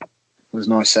 It was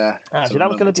nice. That was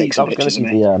going to be That was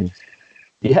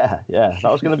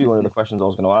going to be one of the questions I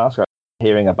was going to ask.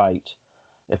 Hearing about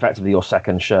effectively your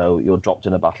second show, you're dropped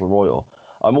in a Battle Royal.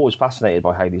 I'm always fascinated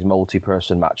by how these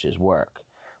multi-person matches work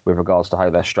with regards to how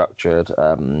they're structured.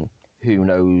 Who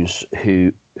knows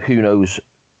who is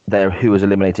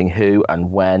eliminating who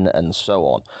and when and so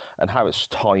on, and how it's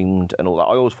timed and all that.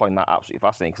 I always find that absolutely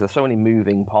fascinating because there's so many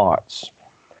moving parts.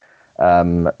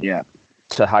 To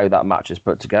how that match is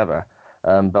put together.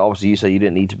 But obviously, you say you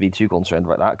didn't need to be too concerned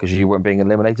about that because you weren't being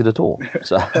eliminated at all.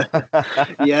 So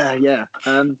yeah.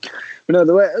 But no,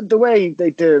 the way they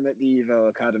do them at the Evo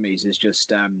academies is just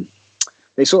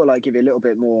they sort of like give you a little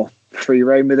bit more free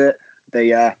reign with it. They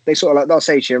sort of like they'll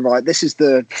say to you, right, this is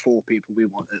the 4 people we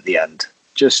want at the end.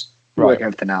 Just work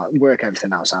everything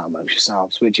else out amongst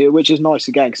yourselves, which is nice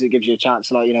again because it gives you a chance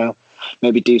to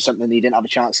maybe do something that you didn't have a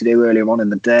chance to do earlier on in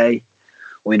the day.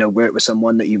 Or, work with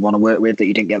someone that you want to work with that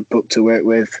you didn't get booked to work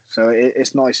with. So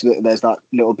it's nice that there's that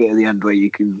little bit at the end where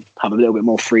you can have a little bit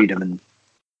more freedom and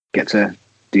get to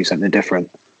do something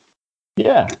different.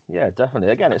 Yeah, definitely.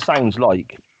 Again, it sounds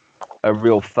like a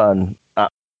real fun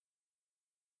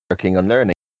working and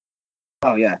learning.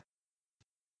 Oh, yeah.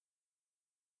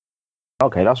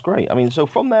 Okay, that's great. I mean, so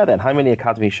from there then, how many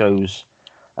academy shows,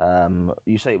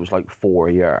 you say it was like 4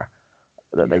 a year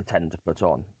that they tend to put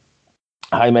on.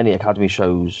 How many academy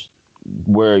shows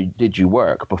did you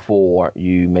work before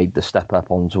you made the step up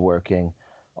onto working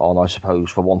on, I suppose,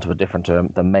 for want of a different term,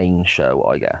 the main show,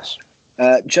 I guess?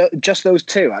 Just those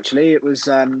 2, actually. It was,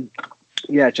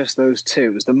 just those 2. It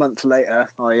was the month later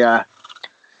I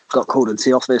got called into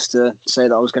the office to say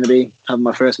that I was going to be having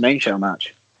my first main show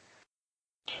match.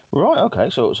 Right, okay.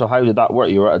 So how did that work?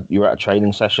 You were at a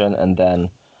training session and then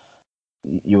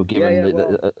you were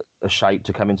given a shout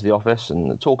to come into the office,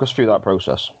 and talk us through that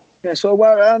process. Yeah, so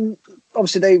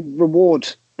obviously they reward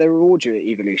you at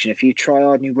Evolution. If you try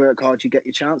hard and you work hard, you get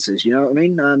your chances. You know what I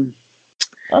mean?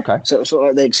 Okay. So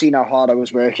like they'd seen how hard I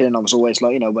was working. I was always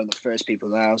like, one of the first people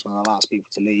there. I was one of the last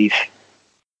people to leave.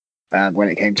 When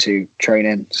it came to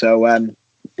training, so I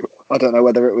don't know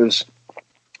whether it was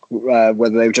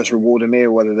whether they were just rewarding me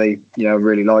or whether they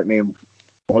really liked me and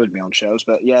wanted me on shows.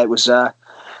 But yeah, it was.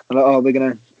 Like, oh, we're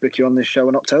going to book you on this show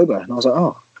in October. And I was like,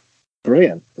 oh,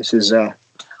 brilliant. This is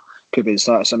could be the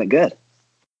start of something good.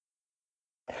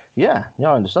 Yeah, I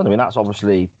understand. I mean, that's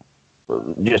obviously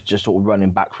just sort of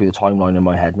running back through the timeline in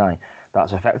my head now,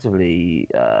 that's effectively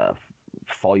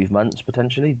 5 months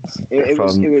potentially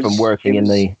from working in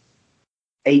the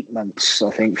 8 months,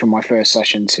 I think, from my first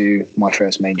session to my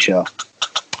first main show.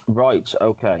 Right.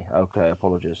 Okay.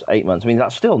 Apologies. 8 months. I mean,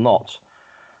 that's still not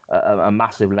a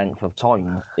massive length of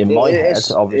time in my head.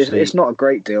 Obviously, it's not a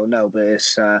great deal, no, but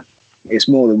it's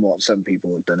more than what some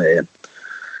people have done it in.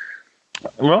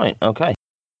 Right. Okay.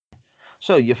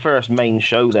 So your first main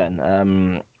show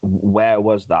then, where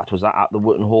was that? Was that at the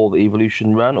Wootton Hall, the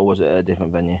Evolution run, or was it a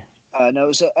different venue? No, it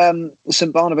was at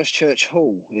St Barnabas Church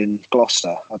Hall in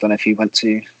Gloucester. I don't know if you went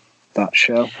to that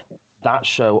show. That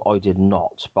show I did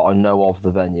not, but I know of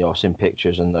the venue. I've seen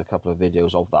pictures and a couple of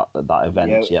videos of that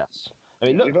event. Yeah. Yes, I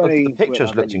mean, look, the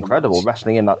pictures looked incredible.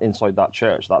 Wrestling inside that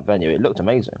church, that venue, it looked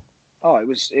amazing. Oh, it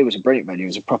was a brilliant venue. It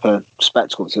was a proper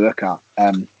spectacle to look at.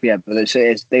 But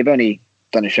they've only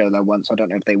done a show there once. I don't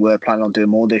know if they were planning on doing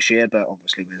more this year, but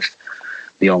obviously with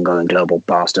the ongoing global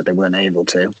bastard, they weren't able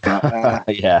to. But,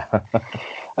 yeah.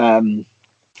 But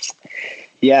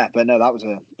no, that was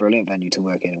a brilliant venue to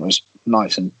work in. It was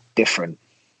nice and different.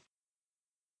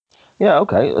 Yeah,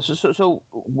 okay. So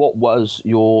what was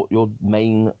your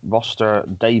main roster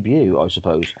debut, I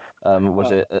suppose?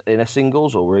 Was it in a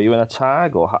singles, or were you in a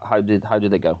tag, or how did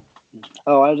it go?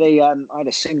 Oh, I had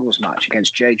a singles match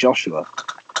against Jay Joshua.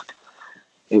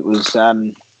 It was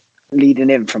leading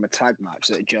in from a tag match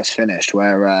that had just finished,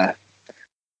 where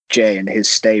Jay and his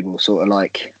stable sort of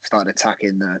like started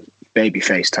attacking the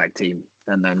babyface tag team,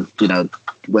 and then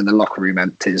when the locker room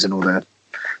empties and all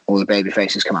the baby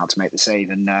faces come out to make the save,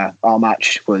 and our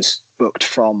match was booked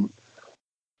from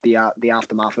the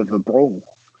aftermath of a brawl,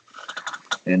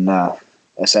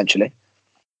 essentially.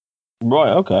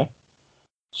 Right. Okay.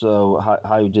 So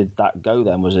how did that go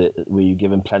then? Were you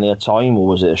given plenty of time, or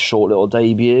was it a short little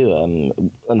debut?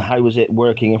 And how was it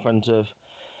working in front of?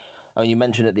 You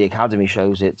mentioned at the academy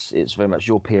shows, it's very much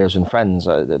your peers and friends.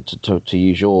 To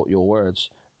use your words,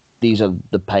 these are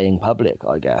the paying public,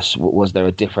 I guess. Was there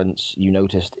a difference you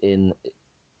noticed in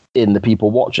the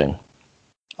people watching?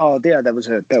 Oh yeah, there was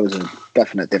a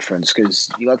definite difference, because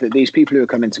you got these people who are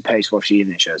coming to pay to watch the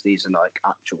evening shows. These are like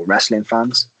actual wrestling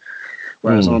fans.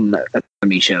 Whereas on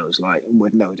academy shows, like,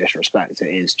 with no disrespect,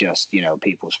 it is just,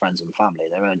 people's friends and family.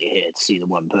 They're only here to see the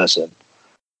one person.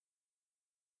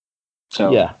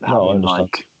 So yeah,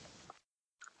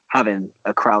 having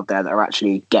a crowd there that are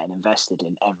actually getting invested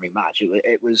in every match,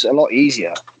 it was a lot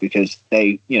easier, because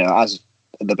they, as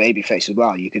the babyface as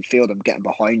well, you could feel them getting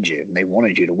behind you and they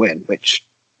wanted you to win, which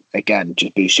again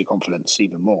just boosts your confidence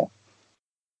even more.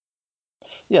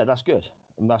 Yeah, that's good.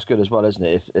 And that's good as well, isn't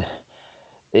it?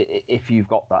 If you've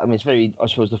got that, I mean, it's very. I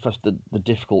suppose the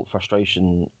difficult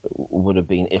frustration would have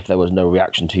been if there was no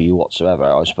reaction to you whatsoever.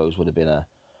 I suppose would have been a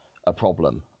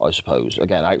problem. I suppose,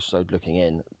 again, outside looking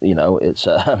in, it's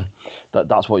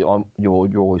that's what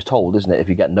you're always told, isn't it? If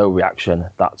you get no reaction,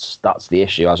 that's the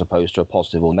issue, as opposed to a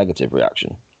positive or negative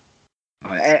reaction.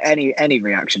 Any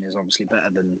reaction is obviously better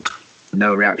than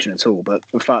no reaction at all. But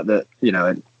the fact that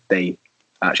they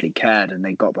actually cared and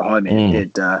they got behind me, and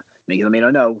it did make. I mean,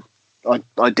 I know.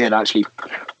 I did actually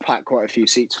pack quite a few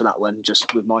seats for that one,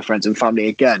 just with my friends and family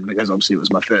again, because obviously it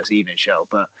was my first evening show.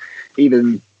 But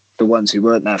even the ones who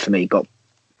weren't there for me got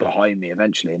behind me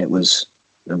eventually, and it was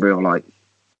a real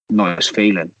nice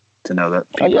feeling to know that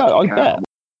people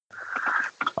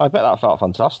I bet that felt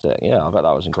fantastic. Yeah, I bet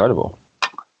that was incredible.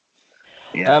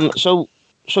 Yeah. So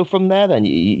from there then,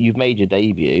 you've made your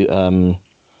debut.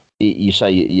 You say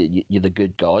you're the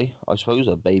good guy, I suppose,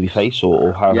 a babyface,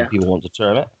 or however people want to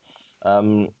term it.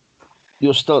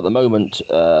 You're still at the moment,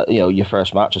 your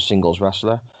first match, a singles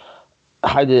wrestler.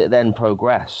 How did it then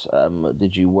progress?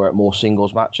 Did you work more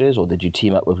singles matches, or did you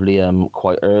team up with Liam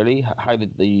quite early? How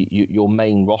did your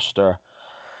main roster,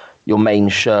 your main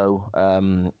show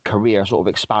career sort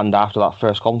of expand after that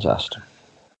first contest?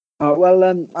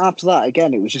 After that,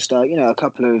 again, it was just a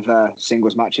couple of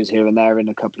singles matches here and there in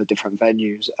a couple of different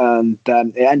venues, and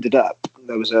it ended up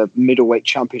there was a middleweight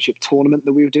championship tournament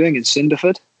that we were doing in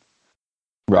Cinderford.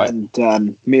 Right.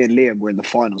 And me and Liam were in the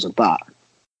finals of that.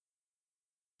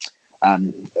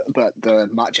 But the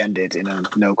match ended in a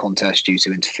no contest due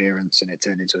to interference, and it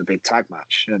turned into a big tag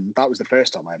match. And that was the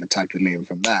first time I ever tagged with Liam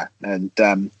from there. And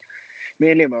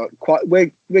me and Liam are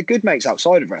we're good mates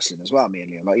outside of wrestling as well. Me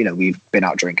and Liam, we've been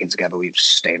out drinking together, we've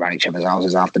stayed around each other's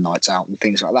houses after nights out and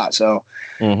things like that. So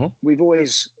we've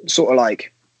always sort of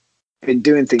been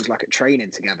doing things like at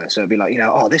training together. So it'd be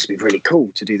this would be really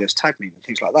cool to do this tag meet and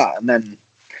things like that. And then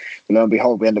lo and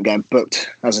behold, we end up getting booked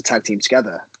as a tag team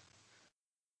together.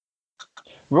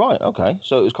 Right. Okay.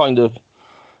 So it was kind of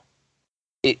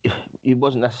it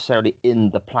wasn't necessarily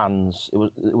in the plans. It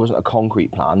wasn't a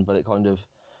concrete plan, but it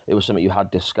was something you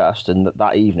had discussed, and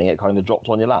that evening it kind of dropped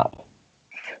on your lap.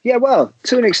 Yeah, well,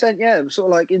 to an extent, yeah. It was sort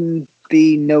of like in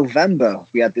the November,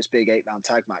 we had this big 8-man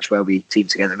tag match where we teamed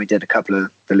together and we did a couple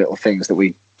of the little things that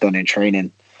we'd done in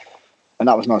training. And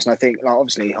that was nice. And I think, like,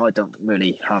 obviously, I don't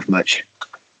really have much,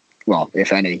 well,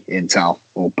 if any, intel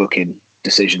or booking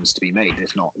decisions to be made.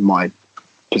 It's not my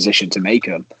position to make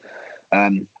them.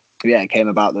 Yeah, it came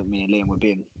about that me and Liam were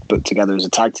being booked together as a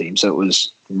tag team. So it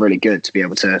was really good to be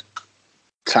able to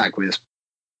tag with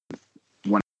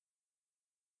one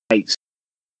of mates,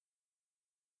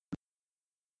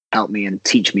 help me and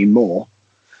teach me more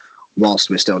whilst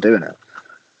we're still doing it.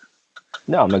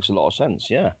 No, it makes a lot of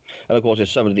sense, yeah. And of course,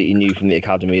 it's somebody that you knew from the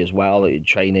academy as well, that you're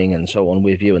training and so on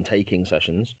with you and taking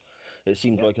sessions. It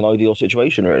seems like an ideal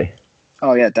situation, really.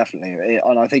 Oh, yeah, definitely.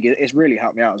 And I think it's really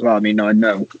helped me out as well. I mean, I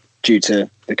know due to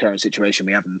the current situation,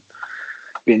 we haven't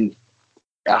been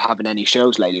having any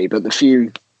shows lately, but the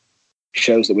few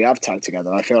shows that we have tagged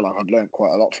together, I feel like I've learned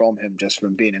quite a lot from him just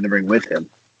from being in the ring with him.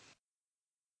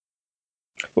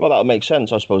 Well, that would make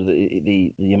sense, I suppose,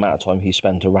 the amount of time he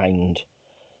spent around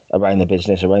the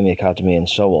business, around the academy and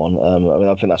so on. I mean,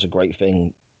 I think that's a great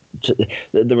thing.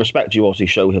 The respect you obviously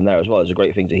show him there as well is a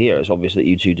great thing to hear. It's obvious that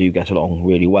you two do get along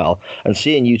really well. And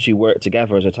seeing you two work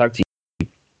together as a tag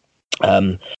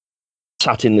team,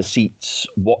 sat in the seats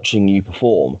watching you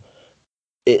perform,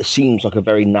 it seems like a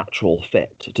very natural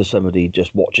fit to somebody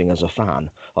just watching as a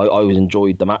fan. I always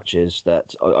enjoyed the matches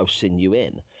that I've seen you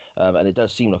in, and it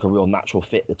does seem like a real natural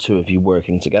fit, the two of you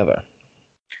working together.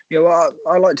 Yeah, well,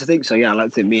 I like to think so. Yeah, I like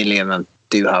to think me and Liam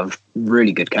do have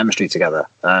really good chemistry together.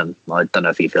 I don't know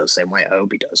if he feels the same way. I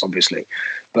hope he does, obviously.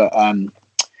 But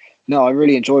no, I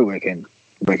really enjoy working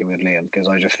with Liam because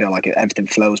I just feel like everything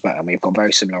flows better and we've got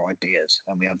very similar ideas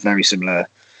and we have very similar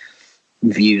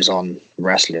views on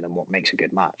wrestling and what makes a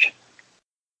good match.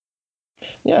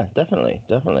 Yeah, definitely.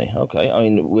 Okay, I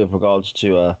mean, with regards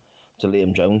to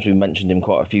Liam Jones, we mentioned him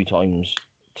quite a few times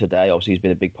today. Obviously, he's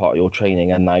been a big part of your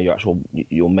training and now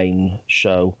your main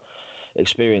show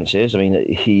experiences. I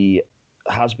mean, he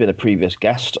has been a previous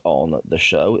guest on the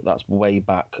show. That's way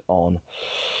back on,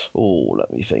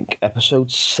 let me think,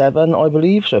 episode 7, I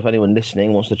believe. So if anyone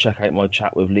listening wants to check out my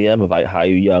chat with Liam about how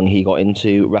young he got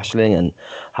into wrestling and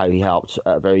how he helped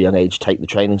at a very young age take the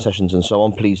training sessions and so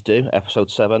on, please do. Episode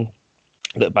 7.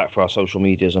 Look back for our social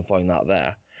medias and find that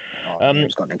there.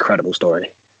 It's got an incredible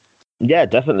story. Yeah,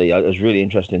 definitely. It was really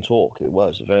interesting talk. It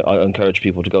was. I encourage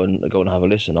people to go and have a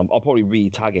listen. I'll probably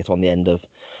re-tag it on the end of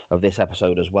this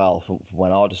episode as well for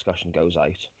when our discussion goes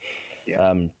out.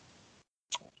 Yeah.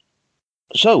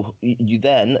 So you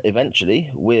then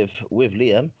eventually with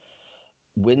Liam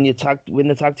win the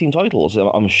tag team titles.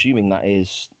 I'm assuming that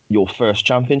is your first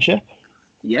championship.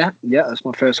 Yeah, that's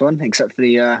my first one, except for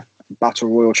the Battle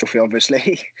Royal trophy,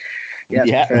 obviously.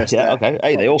 Okay.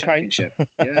 Hey, they all count.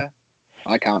 Yeah,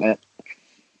 I count it.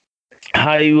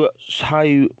 How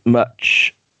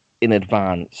much in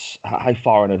advance, how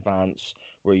far in advance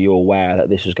were you aware that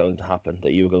this was going to happen,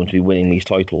 that you were going to be winning these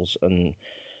titles, and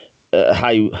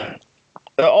how?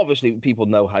 Obviously, people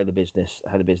know how the business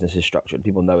is structured.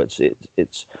 People know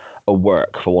it's a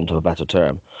work, for want of a better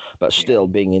term, but still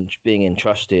being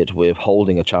entrusted with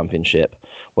holding a championship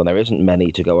when there isn't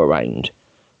many to go around.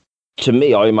 To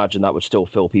me, I imagine that would still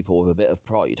fill people with a bit of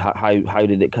pride. How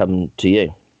did it come to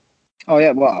you? Oh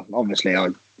yeah, well, obviously,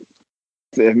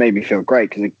 it made me feel great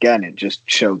because again, it just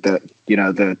showed that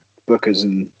the bookers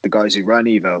and the guys who run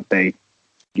Evo, they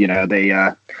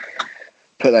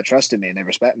put their trust in me and they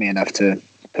respect me enough to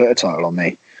put a title on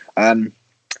me.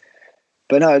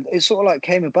 But no, it sort of like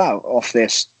came about off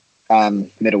this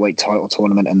middleweight title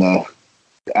tournament and the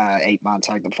 8-man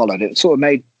tag that followed. It sort of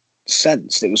made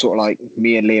sense. It was sort of like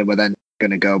me and Liam were then going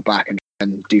to go back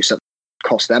and do something.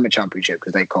 Cost them a championship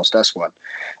because they cost us one,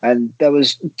 and there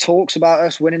was talks about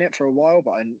us winning it for a while,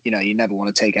 but you never want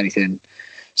to take anything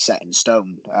set in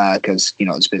stone because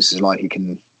this business is like it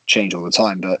can change all the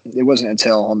time. But it wasn't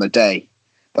until on the day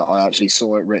that I actually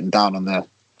saw it written down on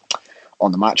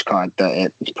the match card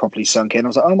that it properly sunk in. I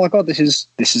was like, oh my god, this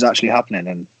is actually happening,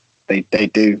 and they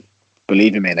do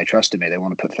believe in me and they trusted me. They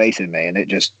want to put faith in me, and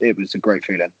it was a great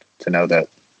feeling to know that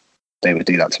they would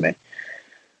do that to me.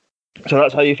 So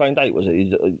that's how you found out, was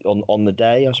it on the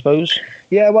day, I suppose?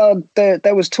 Yeah, well,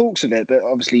 there was talks of it, but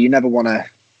obviously you never want to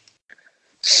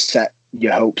set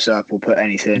your hopes up or put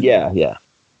anything. Yeah.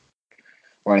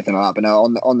 Or anything like that. But no,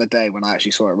 on the day when I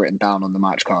actually saw it written down on the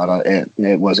match card,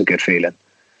 it was a good feeling.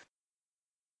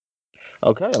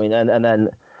 Okay, I mean, and then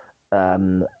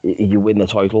you win the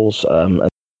titles, and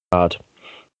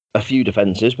a few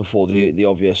defences before the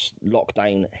obvious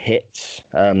lockdown hits.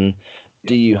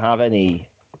 Do you have any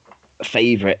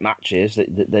favourite matches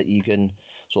that you can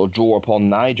sort of draw upon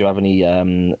now? Do you have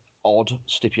any odd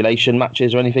stipulation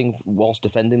matches or anything whilst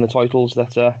defending the titles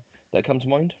that come to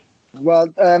mind? Well,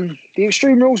 the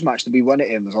Extreme Rules match that we won it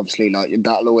in was obviously like,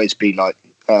 that'll always be like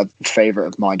a favourite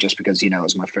of mine, just because, it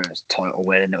was my first title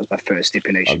win and it was my first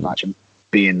stipulation match, and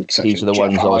being such these a are the Jeff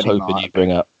ones Hardy I was hoping mark, you'd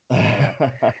bring up.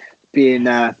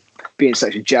 being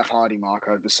such a Jeff Hardy mark,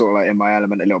 I was sort of like in my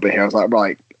element a little bit here. I was like,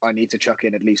 right, I need to chuck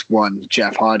in at least one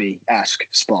Jeff Hardy-esque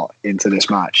spot into this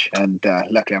match, and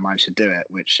luckily I managed to do it,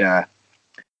 which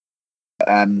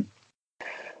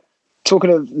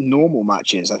talking of normal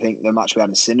matches, I think the match we had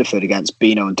in Cinderford against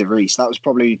Bino and DeVries, that was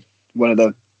probably one of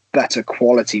the better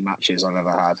quality matches I've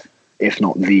ever had, if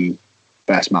not the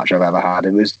best match I've ever had.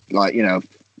 It was like,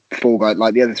 four guys,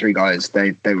 like the other three guys,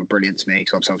 they were brilliant to me,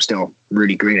 because I'm still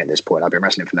really green at this point. I've been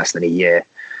wrestling for less than a year.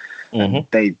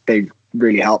 Mm-hmm. They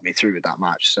really helped me through with that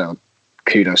match, so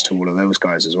kudos to all of those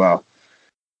guys as well.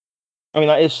 I mean,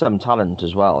 that is some talent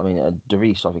as well. I mean,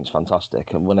 DeVries, I think, is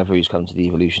fantastic, and whenever he's come to the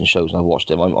Evolution shows and I've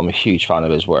watched him, I'm a huge fan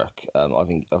of his work. I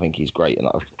think he's great, and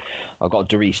I've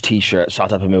got a DeVries T-shirt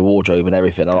sat up in my wardrobe and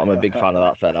everything. I'm a big fan of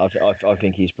that fella. I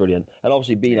think he's brilliant, and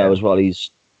obviously Bino as well.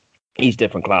 He's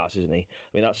different class, isn't he? I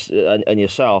mean, that's and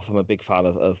yourself. I'm a big fan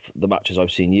of the matches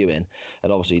I've seen you in,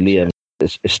 and obviously Liam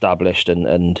is established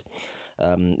and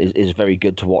is very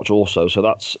good to watch also. So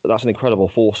that's an incredible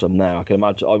foursome now. I can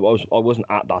imagine. I wasn't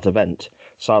at that event,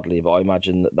 sadly, but I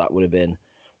imagine that would have been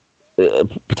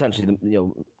potentially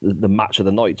the match of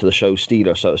the night, to the show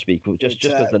stealer, so to speak. Just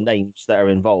as the names that are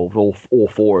involved, all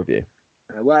four of you.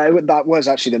 Well, that was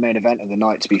actually the main event of the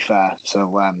night, to be fair.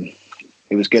 So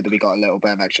it was good that we got a little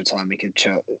bit of extra time. We could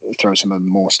throw some of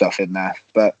more stuff in there.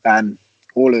 But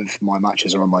all of my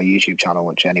matches are on my YouTube channel,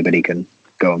 which anybody can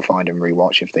go and find and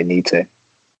rewatch if they need to.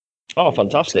 Oh,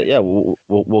 fantastic! Yeah,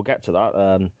 we'll get to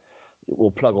that.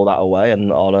 We'll plug all that away,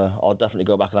 and I'll definitely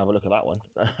go back and have a look at that one.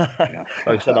 Like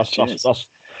I said,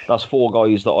 that's four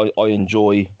guys that I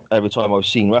enjoy every time I've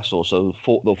seen wrestle. So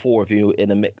the four of you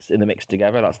in a mix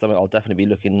together. That's something I'll definitely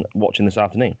be watching this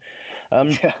afternoon.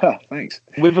 Thanks.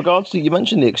 With regards to, you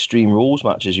mentioned the Extreme Rules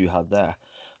matches you had there.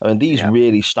 I mean, these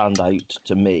really stand out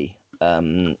to me,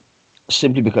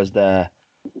 simply because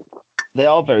they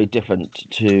are very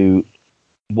different to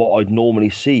what I'd normally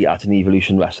see at an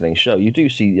Evolution Wrestling show. You do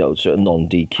see certain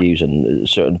non-DQs and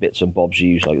certain bits and bobs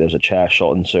used, like there's a chair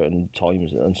shot in certain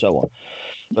times and so on.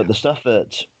 But the stuff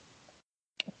that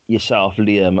yourself,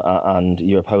 Liam, and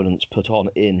your opponents put on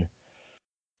in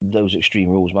those Extreme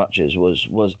Rules matches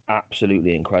was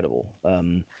absolutely incredible.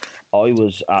 I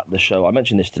was at the show. I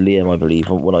mentioned this to Liam, I believe,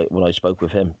 when I spoke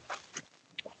with him.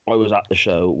 I was at the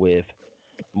show with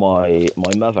my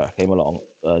mother. Came along.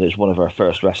 It was one of her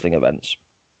first wrestling events.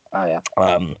 Oh yeah.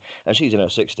 And she's in her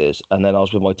 60s, and then I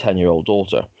was with my 10-year-old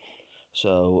daughter.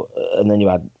 So, and then you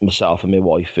had myself and my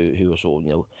wife, who was all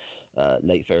late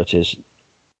 30s.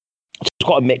 It's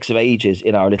quite a mix of ages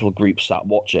in our little group sat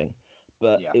watching.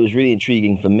 But it was really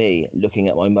intriguing for me looking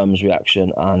at my mum's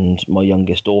reaction and my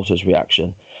youngest daughter's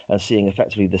reaction, and seeing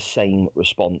effectively the same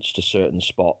response to certain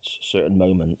spots, certain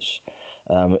moments.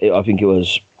 I think it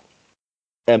was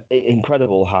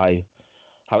incredible how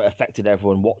it affected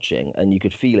everyone watching, and you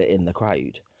could feel it in the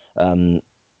crowd. I've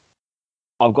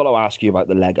got to ask you about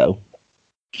the Lego.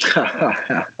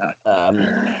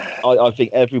 I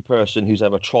think every person who's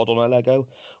ever trod on a Lego,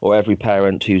 or every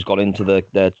parent who's gone into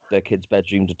their kid's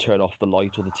bedroom to turn off the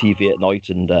light or the TV at night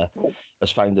and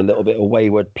has found a little bit of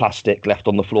wayward plastic left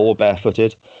on the floor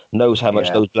barefooted, knows how much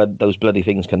those bloody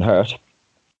things can hurt.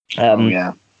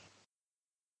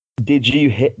 Did you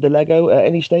hit the Lego at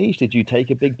any stage? Did you take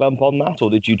a big bump on that,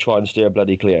 or did you try and steer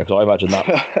bloody clear? Because I imagine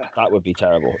that would be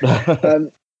terrible.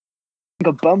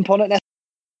 A bump on it,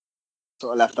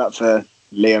 sort of left that for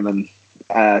Liam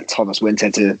and Thomas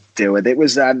Winter to deal with. It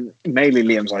was mainly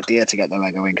Liam's idea to get the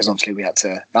Lego in, because obviously we had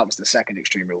to. That was the second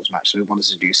Extreme Rules match, so we wanted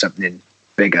to do something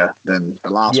bigger than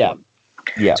the last one.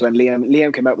 Yeah. So when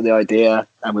Liam came up with the idea,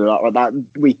 and we were like, well, that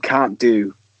we can't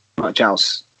do much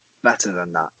else better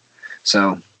than that.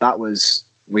 So that was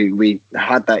we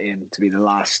had that in to be the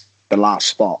last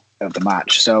spot of the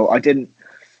match. So I didn't.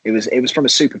 It was from a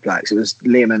superplex. It was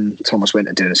Liam and Thomas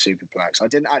Winter doing a superplex. I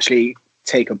didn't actually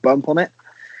take a bump on it,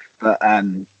 but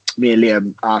me and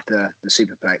Liam, after the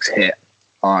superplex, hit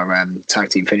our tag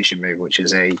team finishing move, which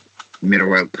is a middle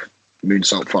rope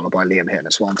moonsault followed by Liam hitting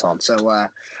a swanton. So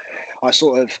I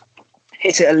sort of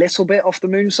hit it a little bit off the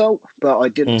moonsault, but I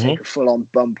didn't take a full on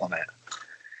bump on it.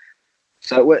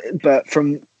 So, but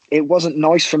from it wasn't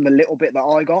nice from the little bit that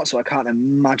I got, so I can't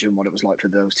imagine what it was like for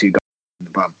those two guys in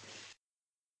the bum.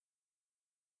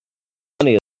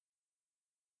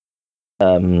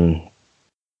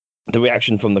 The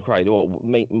reaction from the crowd, or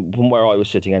from where I was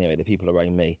sitting anyway, the people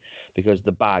around me, because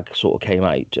the bag sort of came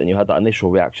out and you had that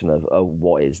initial reaction of, oh,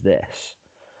 what is this?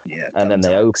 Yeah. And then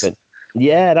they open.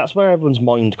 Yeah, that's where everyone's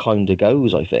mind kind of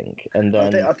goes, I think. And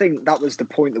then I think that was the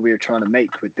point that we were trying to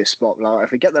make with this spot. Like,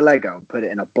 if we get the Lego and put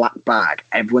it in a black bag,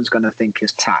 everyone's going to think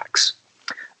it's tax.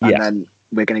 And then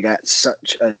we're going to get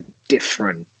such a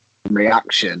different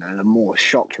reaction and a more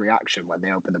shocked reaction when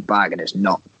they open the bag and it's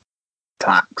not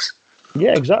tax.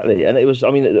 Yeah, exactly. And it was,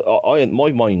 I mean,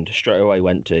 my mind straight away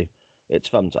went to, it's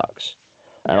thumbtacks.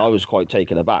 And I was quite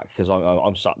taken aback because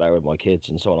I'm sat there with my kids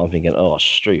and so on. I'm thinking, oh,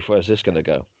 Streif, where's this going to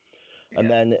go? And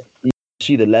then you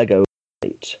see the Lego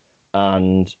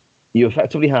and you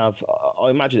effectively have, I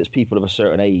imagine it's people of a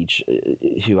certain age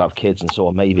who have kids and so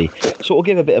on, maybe, sort of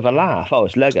give a bit of a laugh. Oh,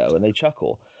 it's Lego, and they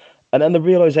chuckle. And then the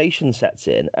realization sets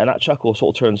in and that chuckle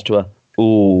sort of turns to a,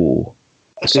 ooh.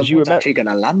 Because you were actually going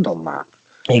to land on that.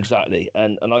 Exactly,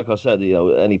 and like I said,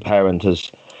 any parent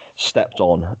has stepped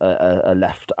on a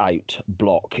left out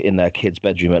block in their kid's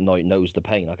bedroom at night knows the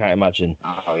pain. I can't imagine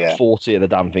 40 of the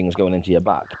damn things going into your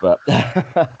back, but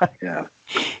yeah.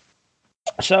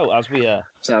 So I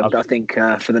think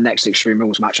for the next Extreme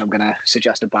Rules match, I'm going to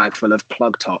suggest a bag full of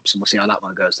plug tops, and we'll see how that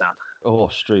one goes down. Oh,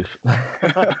 Streif.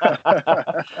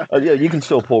 Yeah, you can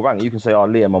still pull rank. You can say, "Oh,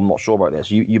 Liam, I'm not sure about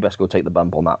this. You best go take the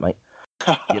bump on that, mate."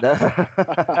 You know.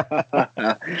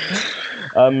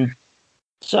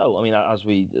 So, I mean, as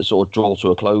we sort of draw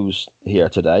to a close here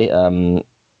today,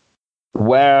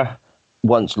 where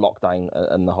once lockdown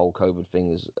and the whole COVID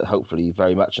thing is hopefully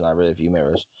very much in our rearview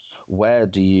mirrors, where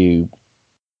do you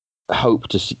hope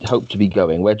to be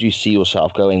going? Where do you see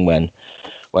yourself going when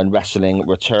wrestling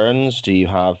returns? Do you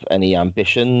have any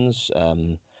ambitions?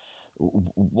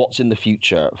 What's in the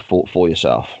future for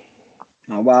yourself?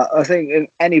 Well, I think if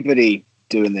anybody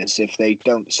doing this, if they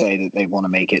don't say that they want to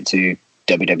make it to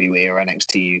WWE or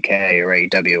NXT UK or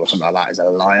AEW or something like that, is a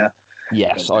liar.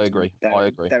 Yes, I agree.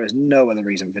 There is no other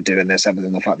reason for doing this other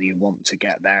than the fact that you want to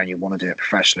get there and you want to do it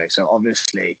professionally. So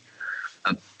obviously,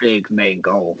 a big main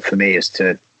goal for me is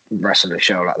to wrestle a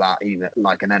show like that, even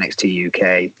like an NXT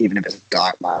UK, even if it's a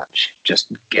dark match,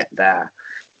 just get there.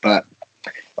 But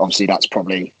obviously, that's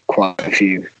probably quite a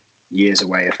few years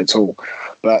away, if at all.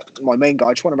 But my main goal,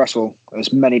 I just want to wrestle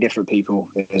as many different people,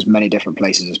 as many different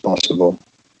places as possible.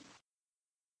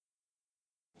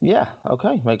 Yeah,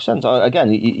 okay, makes sense. Again,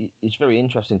 it's very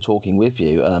interesting talking with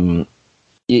you.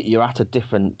 You're at a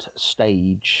different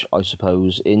stage, I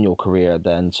suppose, in your career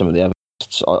than some of the other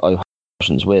guests I have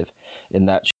discussions with, in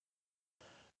that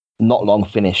you're not long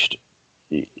finished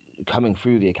coming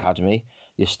through the academy.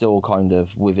 You're still kind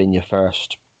of within your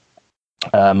first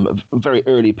very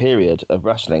early period of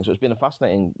wrestling. So it's been a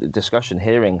fascinating discussion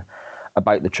hearing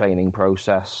about the training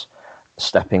process,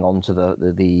 stepping onto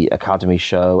the academy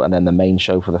show and then the main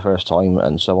show for the first time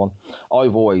and so on.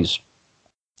 I've always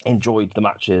enjoyed the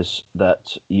matches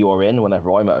that you're in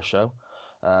whenever I'm at a show.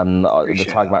 The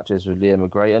tag matches with Liam are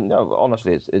great, and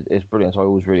honestly, it's brilliant. I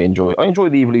always really enjoy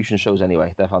the Evolution shows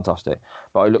anyway. They're fantastic,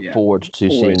 but I look forward to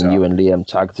seeing you and Liam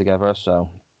tag together. So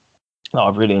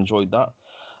I've really enjoyed that.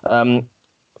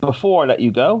 Before I let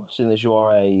you go, seeing as you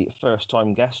are a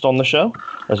first-time guest on the show,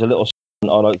 there's a little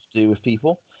something I like to do with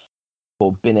people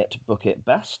called Bin It, Book It,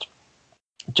 Best.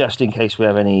 Just in case we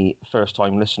have any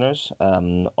first-time listeners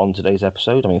on today's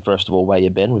episode. I mean, first of all, where you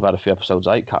been? We've had a few episodes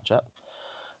out, catch up.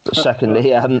 But secondly,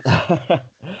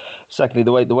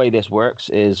 the way this works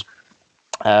is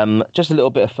just a little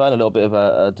bit of fun, a little bit of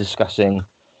a discussing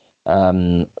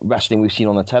wrestling we've seen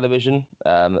on the television.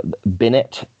 Bin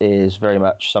It is very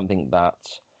much something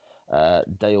that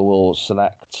Dale will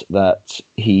select that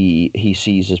he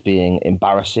sees as being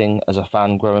embarrassing as a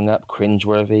fan growing up,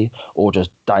 cringeworthy, or just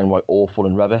downright awful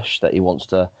and rubbish that he wants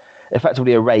to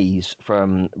effectively erase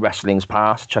from wrestling's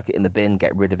past, chuck it in the bin,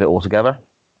 get rid of it altogether.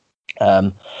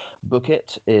 Book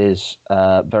It is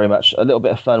very much a little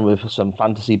bit of fun with some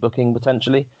fantasy booking,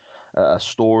 potentially a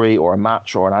story or a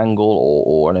match or an angle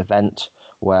or an event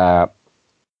where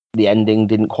the ending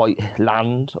didn't quite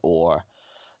land, or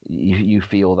you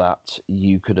feel that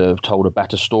you could have told a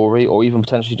better story, or even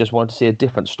potentially just wanted to see a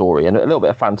different story, and a little bit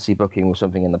of fantasy booking with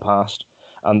something in the past.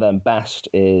 And then Best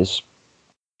is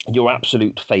your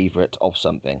absolute favourite of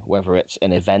something, whether it's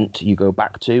an event you go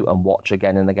back to and watch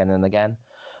again and again and again,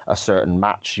 a certain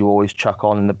match you always chuck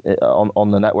on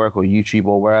the network or YouTube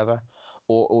or wherever,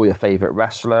 or your favourite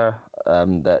wrestler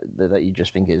that you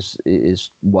just think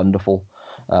is wonderful.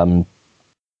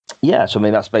 Yeah, so I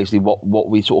mean that's basically what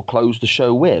we sort of closed the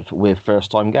show with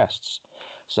first time guests.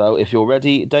 So if you're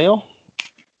ready, Dale.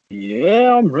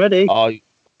 Yeah, I'm ready. I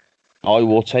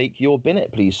will take your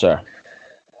Binet, please, sir.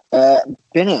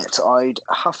 Binet, I'd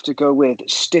have to go with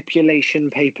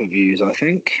stipulation pay-per-views, I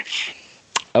think.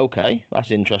 Okay, that's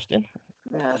interesting.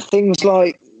 Things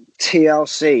like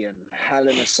TLC and Hell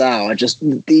in a Cell are just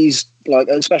these, like,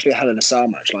 especially a Hell in a Cell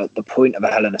match. Like, the point of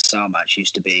a Hell in a Cell match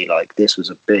used to be like this was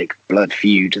a big blood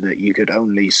feud that you could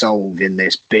only solve in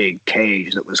this big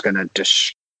cage that was going to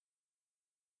destroy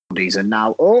these. And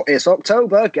now, it's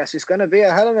October. Guess it's going to be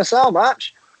a Hell in a Cell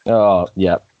match. Oh,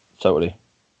 yeah, totally.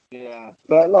 Yeah,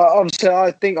 but like, obviously,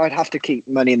 I think I'd have to keep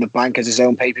Money in the Bank as his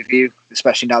own pay-per-view,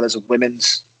 especially now there's a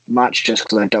women's match, just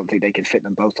because I don't think they can fit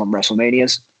them both on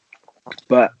WrestleManias.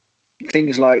 But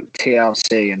things like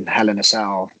TLC and Hell in a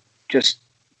Cell, just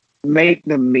make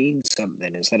them mean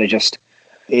something instead of just,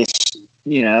 it's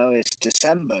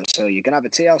December, so you're going to have a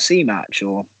TLC match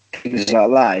or things like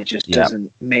that. It just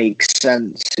doesn't make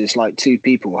sense. It's like two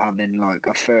people having like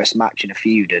a first match in a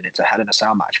feud and it's a Hell in a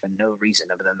Cell match for no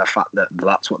reason other than the fact that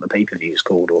that's what the pay-per-view is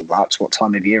called or that's what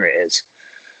time of year it is.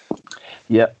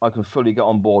 Yeah, I can fully get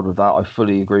on board with that. I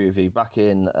fully agree with you. Back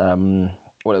in,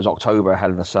 it was October,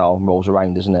 Hell in a Cell rolls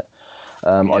around, isn't it?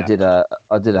 I did a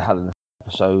Hell in a Cell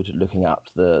episode looking at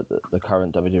the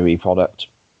current WWE product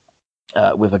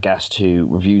with a guest who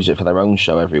reviews it for their own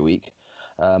show every week.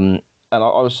 And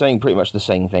I was saying pretty much the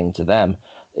same thing to them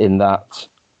in that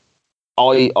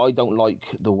I don't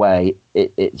like the way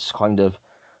it's kind of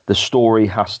the story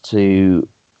has to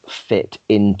fit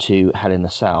into Hell in a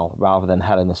Cell rather than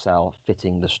Hell in a Cell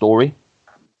fitting the story.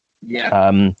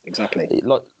 Yeah, exactly.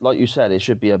 Like you said, it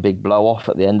should be a big blow off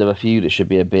at the end of a feud. It should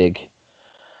be a big,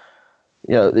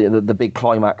 the big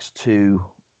climax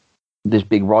to this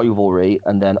big rivalry,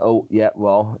 and then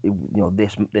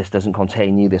this doesn't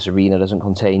contain you, this arena doesn't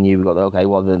contain you. We've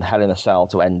got then Hell in a Cell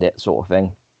to end it, sort of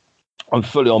thing. I'm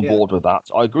fully on board with that.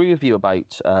 I agree with you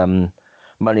about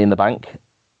Money in the Bank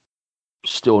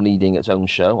still needing its own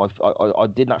show. I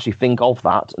didn't actually think of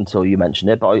that until you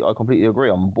mentioned it, but I completely agree.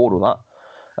 I'm on board with that.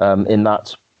 In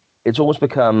that it's almost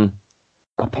become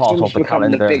a part of the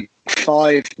calendar. The big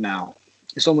five now.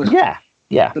 It's almost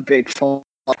the big five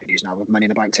now with Money in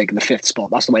the Bank taking the fifth spot.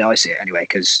 That's the way I see it anyway,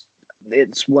 because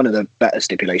it's one of the better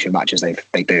stipulation matches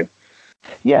they do.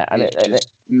 Yeah, and it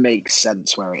makes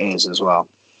sense where it is as well.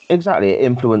 Exactly. It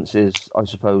influences, I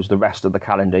suppose, the rest of the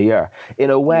calendar year. In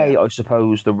a way, I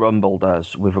suppose the Rumble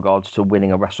does with regards to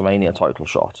winning a WrestleMania title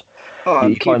shot. Oh,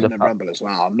 I'm keeping the Rumble as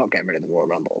well. I'm not getting rid of the Royal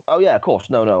Rumble. Oh, yeah, of course.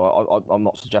 No, I'm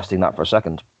not suggesting that for a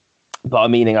second. But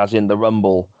I'm meaning as in the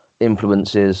Rumble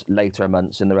influences later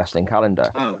months in the wrestling calendar.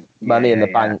 Money in the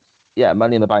Bank. Yeah,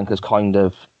 Money in the Bank has kind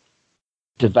of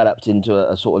developed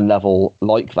into a sort of level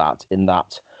like that, in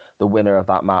that the winner of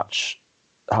that match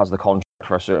has the contract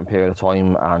for a certain period of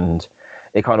time, and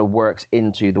it kind of works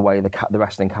into the way the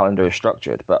wrestling calendar is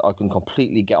structured. But I can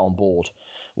completely get on board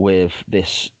with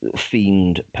this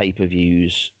themed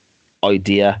pay-per-views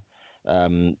idea.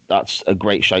 That's a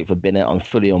great shape for Binet. I'm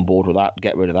fully on board with that.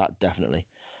 Get rid of that, definitely.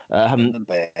 In the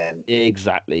bin.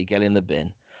 Exactly, get in the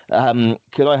bin.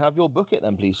 Could I have your book it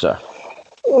then, please, sir?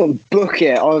 Oh, book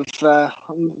it. I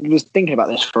was thinking about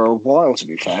this for a while, to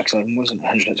be fair, because I wasn't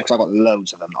 100%, because I've got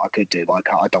loads of them that I could do, but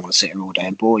I don't want to sit here all day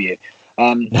and bore you.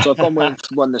 So I've gone with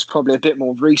one that's probably a bit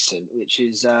more recent, which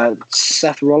is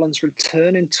Seth Rollins'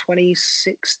 return in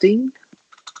 2016.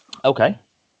 Okay.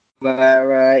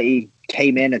 Where he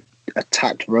came in,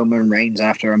 attacked Roman Reigns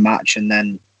after a match, and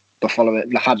then the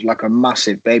following had like a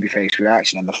massive babyface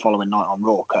reaction, and the following night on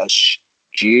Raw cut a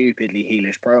stupidly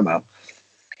heelish promo.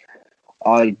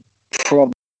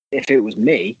 If it was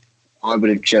me, I would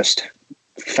have just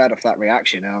fed off that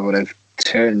reaction, and I would have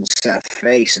turned Seth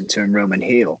face and turned Roman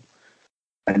heel.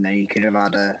 And then you could have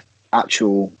had a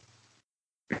actual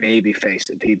baby face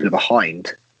that people are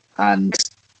behind, and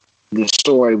the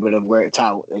story would have worked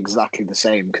out exactly the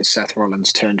same, because Seth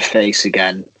Rollins turned face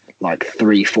again like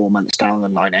 3-4 months down the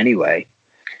line anyway.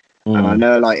 And I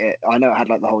know it had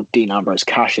like the whole Dean Ambrose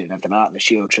cash in and everything like that, the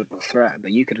Shield triple threat,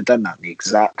 but you could have done that the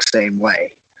exact same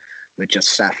way, with just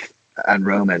Seth and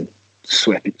Roman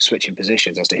switching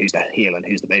positions as to who's the heel and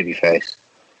who's the babyface.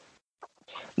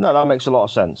 No, that makes a lot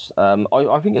of sense.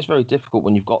 I think it's very difficult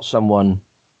when you've got someone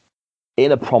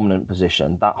in a prominent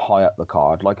position that high up the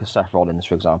card, like a Seth Rollins,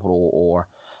 for example, or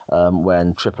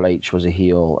when Triple H was a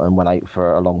heel and went out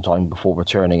for a long time before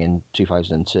returning in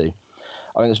 2002.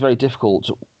 I think it's very difficult,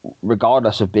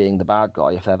 regardless of being the bad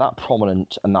guy, if they're that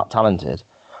prominent and that talented,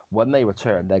 when they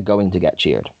return, they're going to get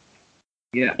cheered.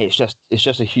 Yeah, it's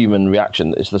just a human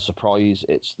reaction. It's the surprise,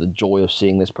 it's the joy of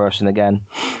seeing this person again.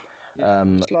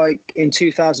 It's like in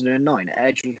 2009,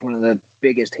 Edge was one of the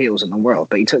biggest heels in the world,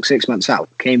 but he took 6 months out,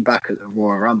 came back at the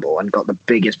Royal Rumble and got the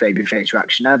biggest babyface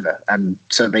reaction ever. And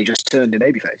so they just turned him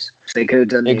babyface. So they could have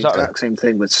done the exact same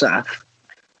thing with Seth,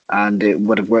 and it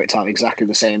would have worked out exactly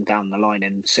the same down the line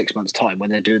in 6 months' time when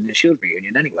they're doing the Shield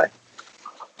reunion anyway.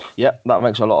 Yeah, that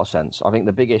makes a lot of sense. I think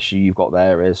the big issue you've got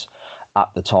there is,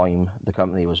 at the time, the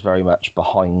company was very much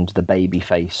behind the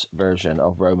babyface version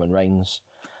of Roman Reigns.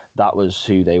 That was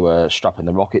who they were strapping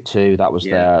the rocket to. That was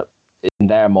their, in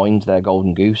their mind, their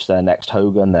golden goose, their next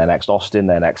Hogan, their next Austin,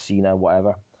 their next Cena,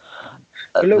 whatever.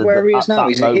 But look where he is now.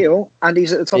 He's a heel, and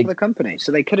he's at the top of the company.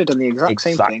 So they could have done the exact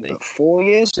same thing, but 4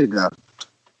 years ago.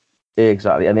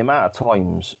 Exactly. And the amount of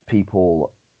times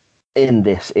people in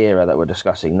this era that we're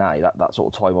discussing now, that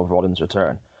sort of time of Rollins'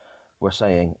 return, were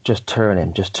saying, just turn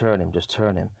him, just turn him, just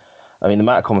turn him. I mean, the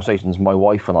amount of conversations my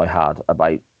wife and I had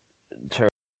about turning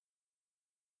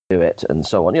it and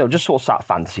so on, just sort of sat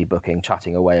fantasy booking,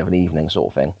 chatting away of an evening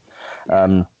sort of thing.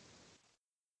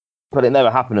 But it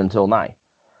never happened until now.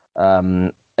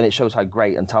 And it shows how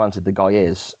great and talented the guy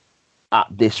is at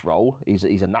this role. He's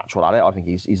a natural at it. I think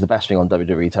he's the best thing on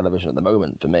WWE television at the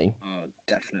moment for me. Oh,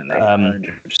 definitely.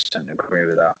 100% agree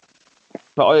with that.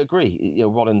 But I agree.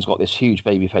 Rollins got this huge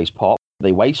babyface pop.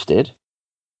 They wasted.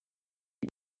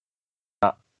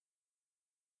 And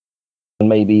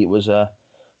maybe it was a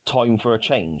time for a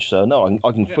change. So no,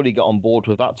 I can fully get on board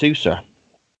with that too, sir.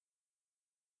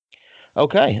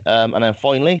 Okay, and then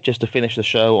finally, just to finish the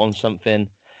show on something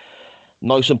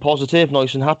nice and positive,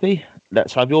 nice and happy,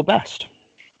 let's have your best.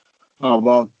 Oh,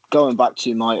 well, going back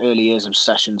to my early years of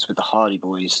sessions with the Hardy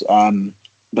Boys,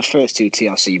 the first two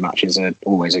TLC matches are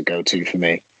always a go-to for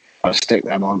me. I stick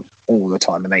them on all the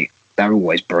time, and they're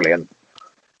always brilliant.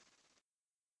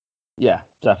 Yeah,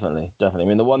 definitely. I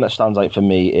mean, the one that stands out for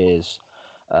me is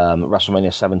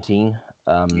WrestleMania 17.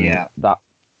 That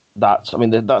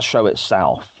show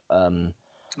itself.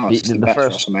 It's the best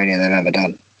first WrestleMania they've ever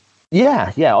done.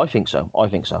 Yeah, I think so.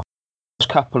 First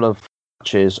couple of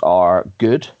matches are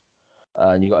good.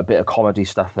 And you got a bit of comedy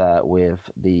stuff there with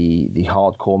the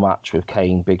hardcore match with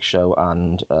Kane, Big Show,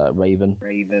 and Raven.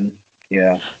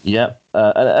 Yeah.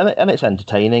 And it's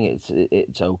entertaining.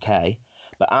 It's okay.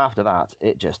 But after that,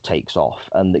 it just takes off,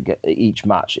 and each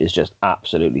match is just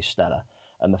absolutely stellar.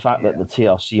 And the fact that the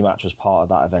TLC match was part of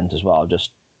that event as well,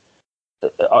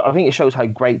 I think it shows how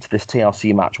great this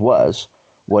TLC match was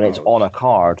when it's on a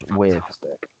card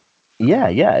fantastic.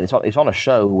 It's on a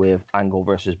show with Angle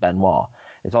versus Benoit.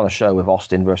 It's on a show with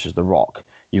Austin versus The Rock.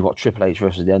 You've got Triple H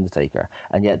versus The Undertaker.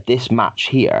 And yet this match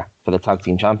here for the Tag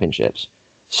Team Championships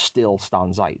still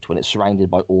stands out when it's surrounded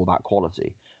by all that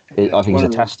quality. I think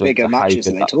it's a testament to how matches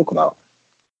that they talk about.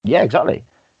 Yeah, exactly.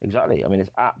 I mean, it's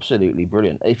absolutely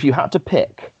brilliant. If you had to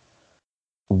pick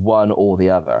one or the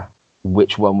other,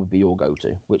 which one would be your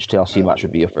go-to? Which TLC match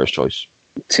would be your first choice?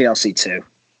 TLC 2.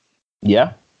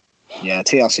 Yeah? Yeah,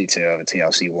 TLC 2 over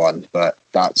TLC 1, but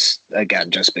that's, again,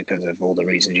 just because of all the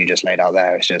reasons you just laid out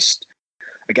there. It's just,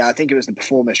 again, I think it was the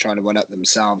performers trying to one up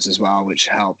themselves as well, which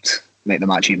helped make the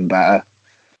match even better.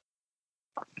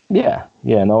 Yeah,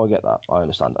 no, I get that. I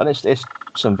understand. And it's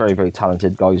some very, very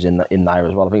talented guys in there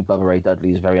as well. I think Bubba Ray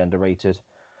Dudley is very underrated.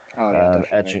 Oh,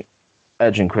 yeah,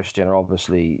 Edge and Christian are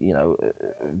obviously,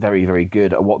 very, very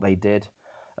good at what they did.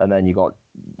 And then you got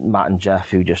Matt and Jeff,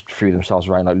 who just threw themselves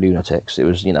around like lunatics. It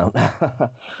was,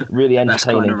 really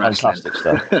entertaining, fantastic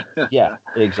stuff. Yeah,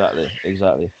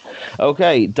 exactly.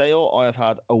 Okay, Dale, I have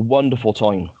had a wonderful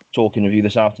time talking with you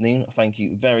this afternoon. Thank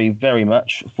you very, very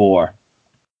much for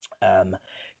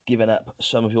giving up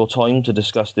some of your time to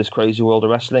discuss this crazy world of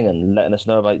wrestling and letting us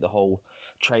know about the whole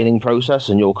training process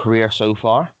and your career so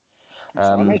far.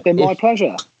 It's been my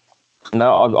pleasure.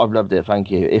 No, I've loved it. Thank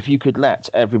you. If you could let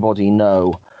everybody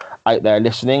know out there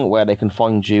listening where they can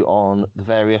find you on the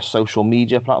various social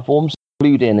media platforms,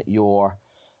 including your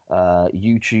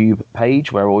YouTube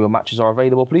page where all your matches are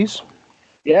available, please.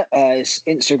 Yeah, it's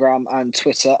Instagram and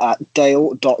Twitter at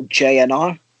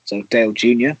Dale.jnr, so Dale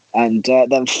Jr., and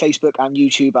then Facebook and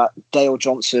YouTube at Dale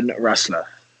Johnson Wrestler.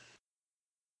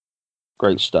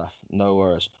 Great stuff. No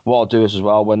worries. What I'll do is as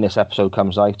well, when this episode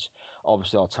comes out,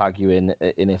 obviously I'll tag you in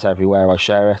it everywhere I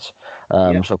share it,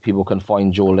 so people can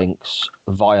find your links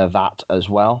via that as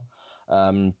well.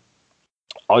 I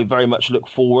very much look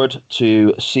forward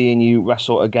to seeing you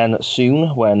wrestle again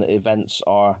soon when events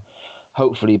are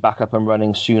hopefully back up and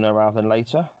running sooner rather than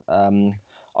later.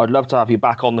 I'd love to have you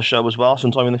back on the show as well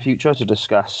sometime in the future to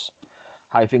discuss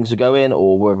how things are going,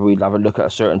 or whether we'd have a look at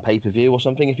a certain pay-per-view or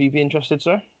something, if you'd be interested,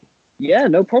 sir. Yeah,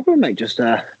 no problem, mate. Just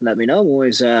let me know. I'm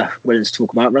always willing to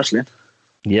talk about wrestling.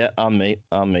 Yeah, and me.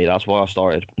 That's why I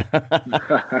started.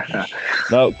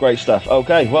 No, great stuff.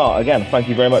 Okay, well, again, thank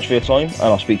you very much for your time, and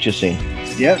I'll speak to you soon.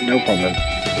 Yeah, no problem.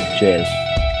 Cheers.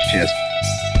 Cheers.